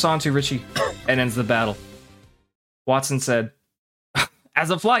chomps onto Richie and ends the battle. Watson said, as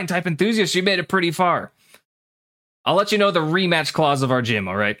a flying type enthusiast, you made it pretty far. I'll let you know the rematch clause of our gym,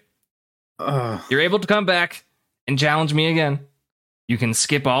 alright? You're able to come back and challenge me again. You can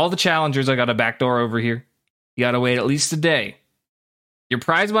skip all the challengers. I got a back door over here. You gotta wait at least a day. Your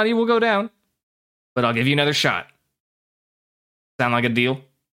prize money will go down, but I'll give you another shot. Sound like a deal?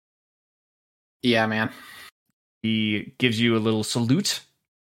 Yeah, man. He gives you a little salute,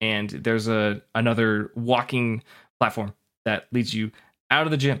 and there's another walking platform that leads you out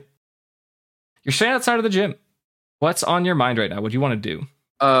of the gym. You're straight outside of the gym. What's on your mind right now? What do you want to do?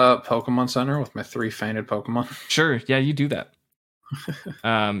 Pokemon Center with my 3 fainted Pokemon. Sure, yeah, you do that.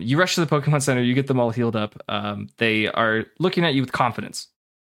 You rush to the Pokemon Center, you get them all healed up. They are looking at you with confidence.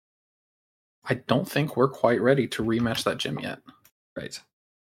 I don't think we're quite ready to rematch that gym yet. Right.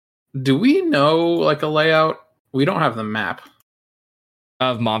 Do we know, like, a layout? We don't have the map.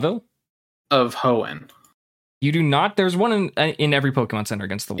 Of Mauville? Of Hoenn. You do not? There's one in every Pokemon Center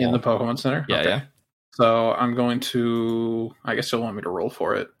against the wall. In the Pokemon Center? Yeah, okay. yeah. So I'm going to... I guess you'll want me to roll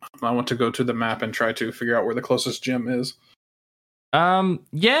for it. I want to go to the map and try to figure out where the closest gym is.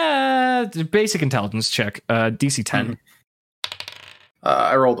 Yeah, basic intelligence check. DC 10.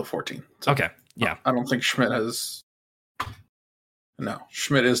 I rolled a 14. So okay, yeah. I don't think Schmidt has... No,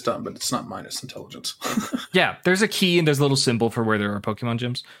 Schmidt is done, but it's not minus intelligence. Yeah, there's a key and there's a little symbol for where there are Pokemon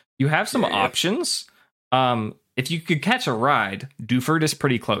gyms. You have some options. If you could catch a ride, Dewford is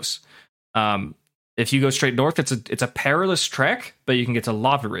pretty close. If you go straight north, it's a perilous trek, but you can get to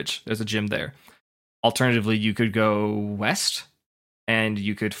Lava Ridge. There's a gym there. Alternatively, you could go west, and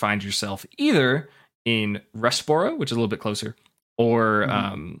you could find yourself either in Rustboro, which is a little bit closer, or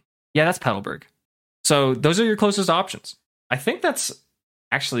that's Petalburg. So those are your closest options. I think that's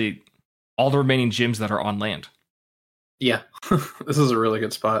actually all the remaining gyms that are on land. Yeah, this is a really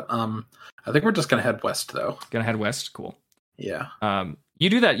good spot. I think we're just gonna head west, though. Gonna head west, cool. Yeah. You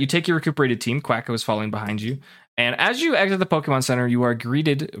do that. You take your recuperated team. Quacko is following behind you. And as you exit the Pokemon Center, you are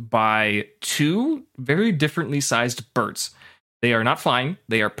greeted by 2 very differently sized birds. They are not flying.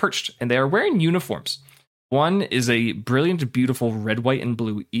 They are perched, and they are wearing uniforms. One is a brilliant, beautiful red, white, and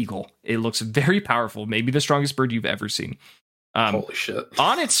blue eagle. It looks very powerful, maybe the strongest bird you've ever seen. Holy shit.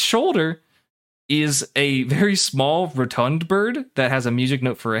 On its shoulder is a very small rotund bird that has a music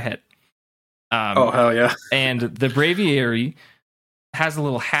note for a head. Oh, hell yeah. And the Braviary has a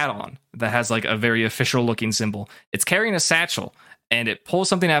little hat on that has like a very official looking symbol. It's carrying a satchel, and it pulls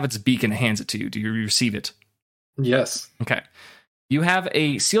something out of its beak and hands it to you. Do you receive it? Yes. Okay. You have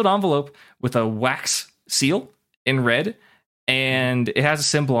a sealed envelope with a wax seal in red, and it has a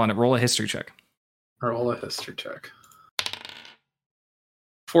symbol on it. Roll a history check. Roll a history check.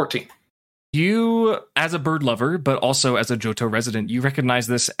 14. You, as a bird lover, but also as a Johto resident, you recognize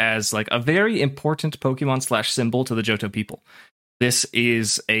this as like a very important Pokemon / symbol to the Johto people. This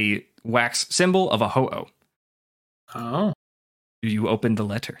is a wax symbol of a Ho-Oh. Oh. Do you open the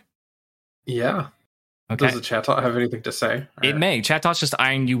letter? Yeah. Okay. Does the Chatot have anything to say? It may. Chatot's just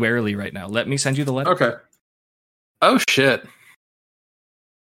eyeing you warily right now. Let me send you the letter. Okay. Oh, shit.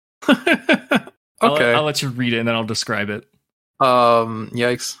 Okay. I'll let you read it, and then I'll describe it.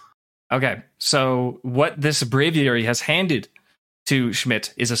 Yikes. Okay, so what this Braviary has handed to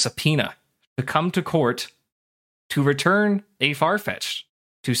Schmidt is a subpoena to come to court to return a Farfetch'd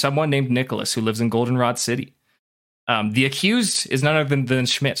to someone named Nicholas who lives in Goldenrod City. The accused is none other than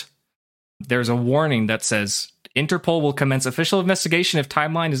Schmidt. There's a warning that says Interpol will commence official investigation if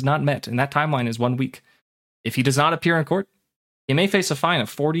timeline is not met, and that timeline is 1 week. If he does not appear in court, he may face a fine of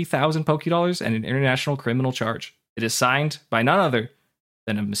 40,000 Pokédollars and an international criminal charge. It is signed by none other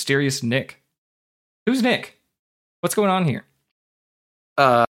than a mysterious Nick. Who's Nick? What's going on here?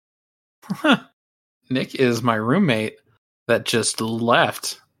 Nick is my roommate that just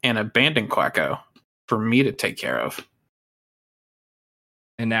left and abandoned Quacko for me to take care of.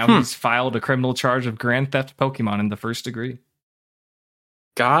 And now he's filed a criminal charge of grand theft Pokemon in the 1st degree.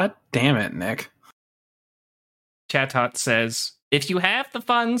 God damn it, Nick. Chatot says, if you have the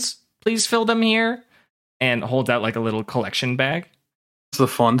funds, please fill them here. And holds out like a little collection bag. The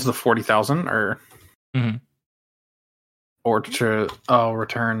funds, the 40,000, or or to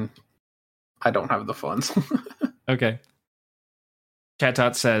return. I don't have the funds. Okay.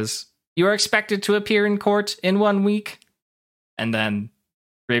 Chatot says, you are expected to appear in court in 1 week. And then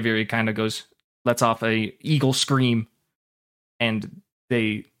Braviary kind of lets off a eagle scream. And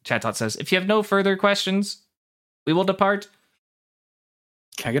Chatot says, if you have no further questions, we will depart.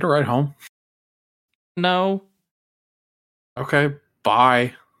 Can I get a ride home? No. Okay,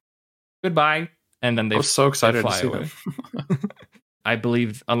 bye. Goodbye. And then I was so excited to see away. them. I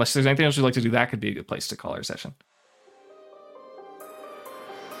believe, unless there's anything else you'd like to do, that could be a good place to call our session.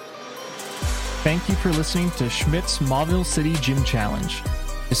 Thank you for listening to Schmidt's Mauville City Gym Challenge.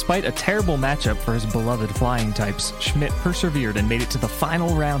 Despite a terrible matchup for his beloved flying types, Schmidt persevered and made it to the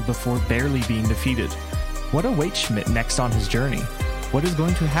final round before barely being defeated. What awaits Schmidt next on his journey? What is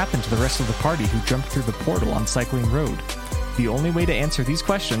going to happen to the rest of the party who jumped through the portal on Cycling Road? The only way to answer these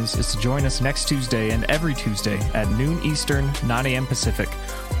questions is to join us next Tuesday and every Tuesday at noon Eastern, 9 a.m. Pacific.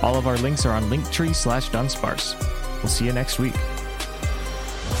 All of our links are on Linktree/Dunsparce. We'll see you next week.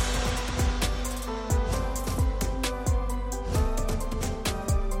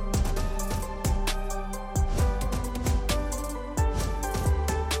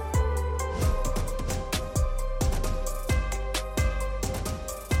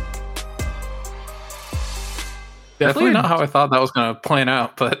 Definitely not how I thought that was going to plan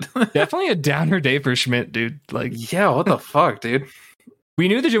out, but definitely a downer day for Schmidt, dude. Like, yeah, what the fuck, dude? We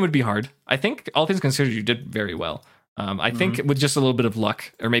knew the gym would be hard. I think, all things considered, you did very well. I think with just a little bit of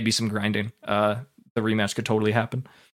luck or maybe some grinding, the rematch could totally happen.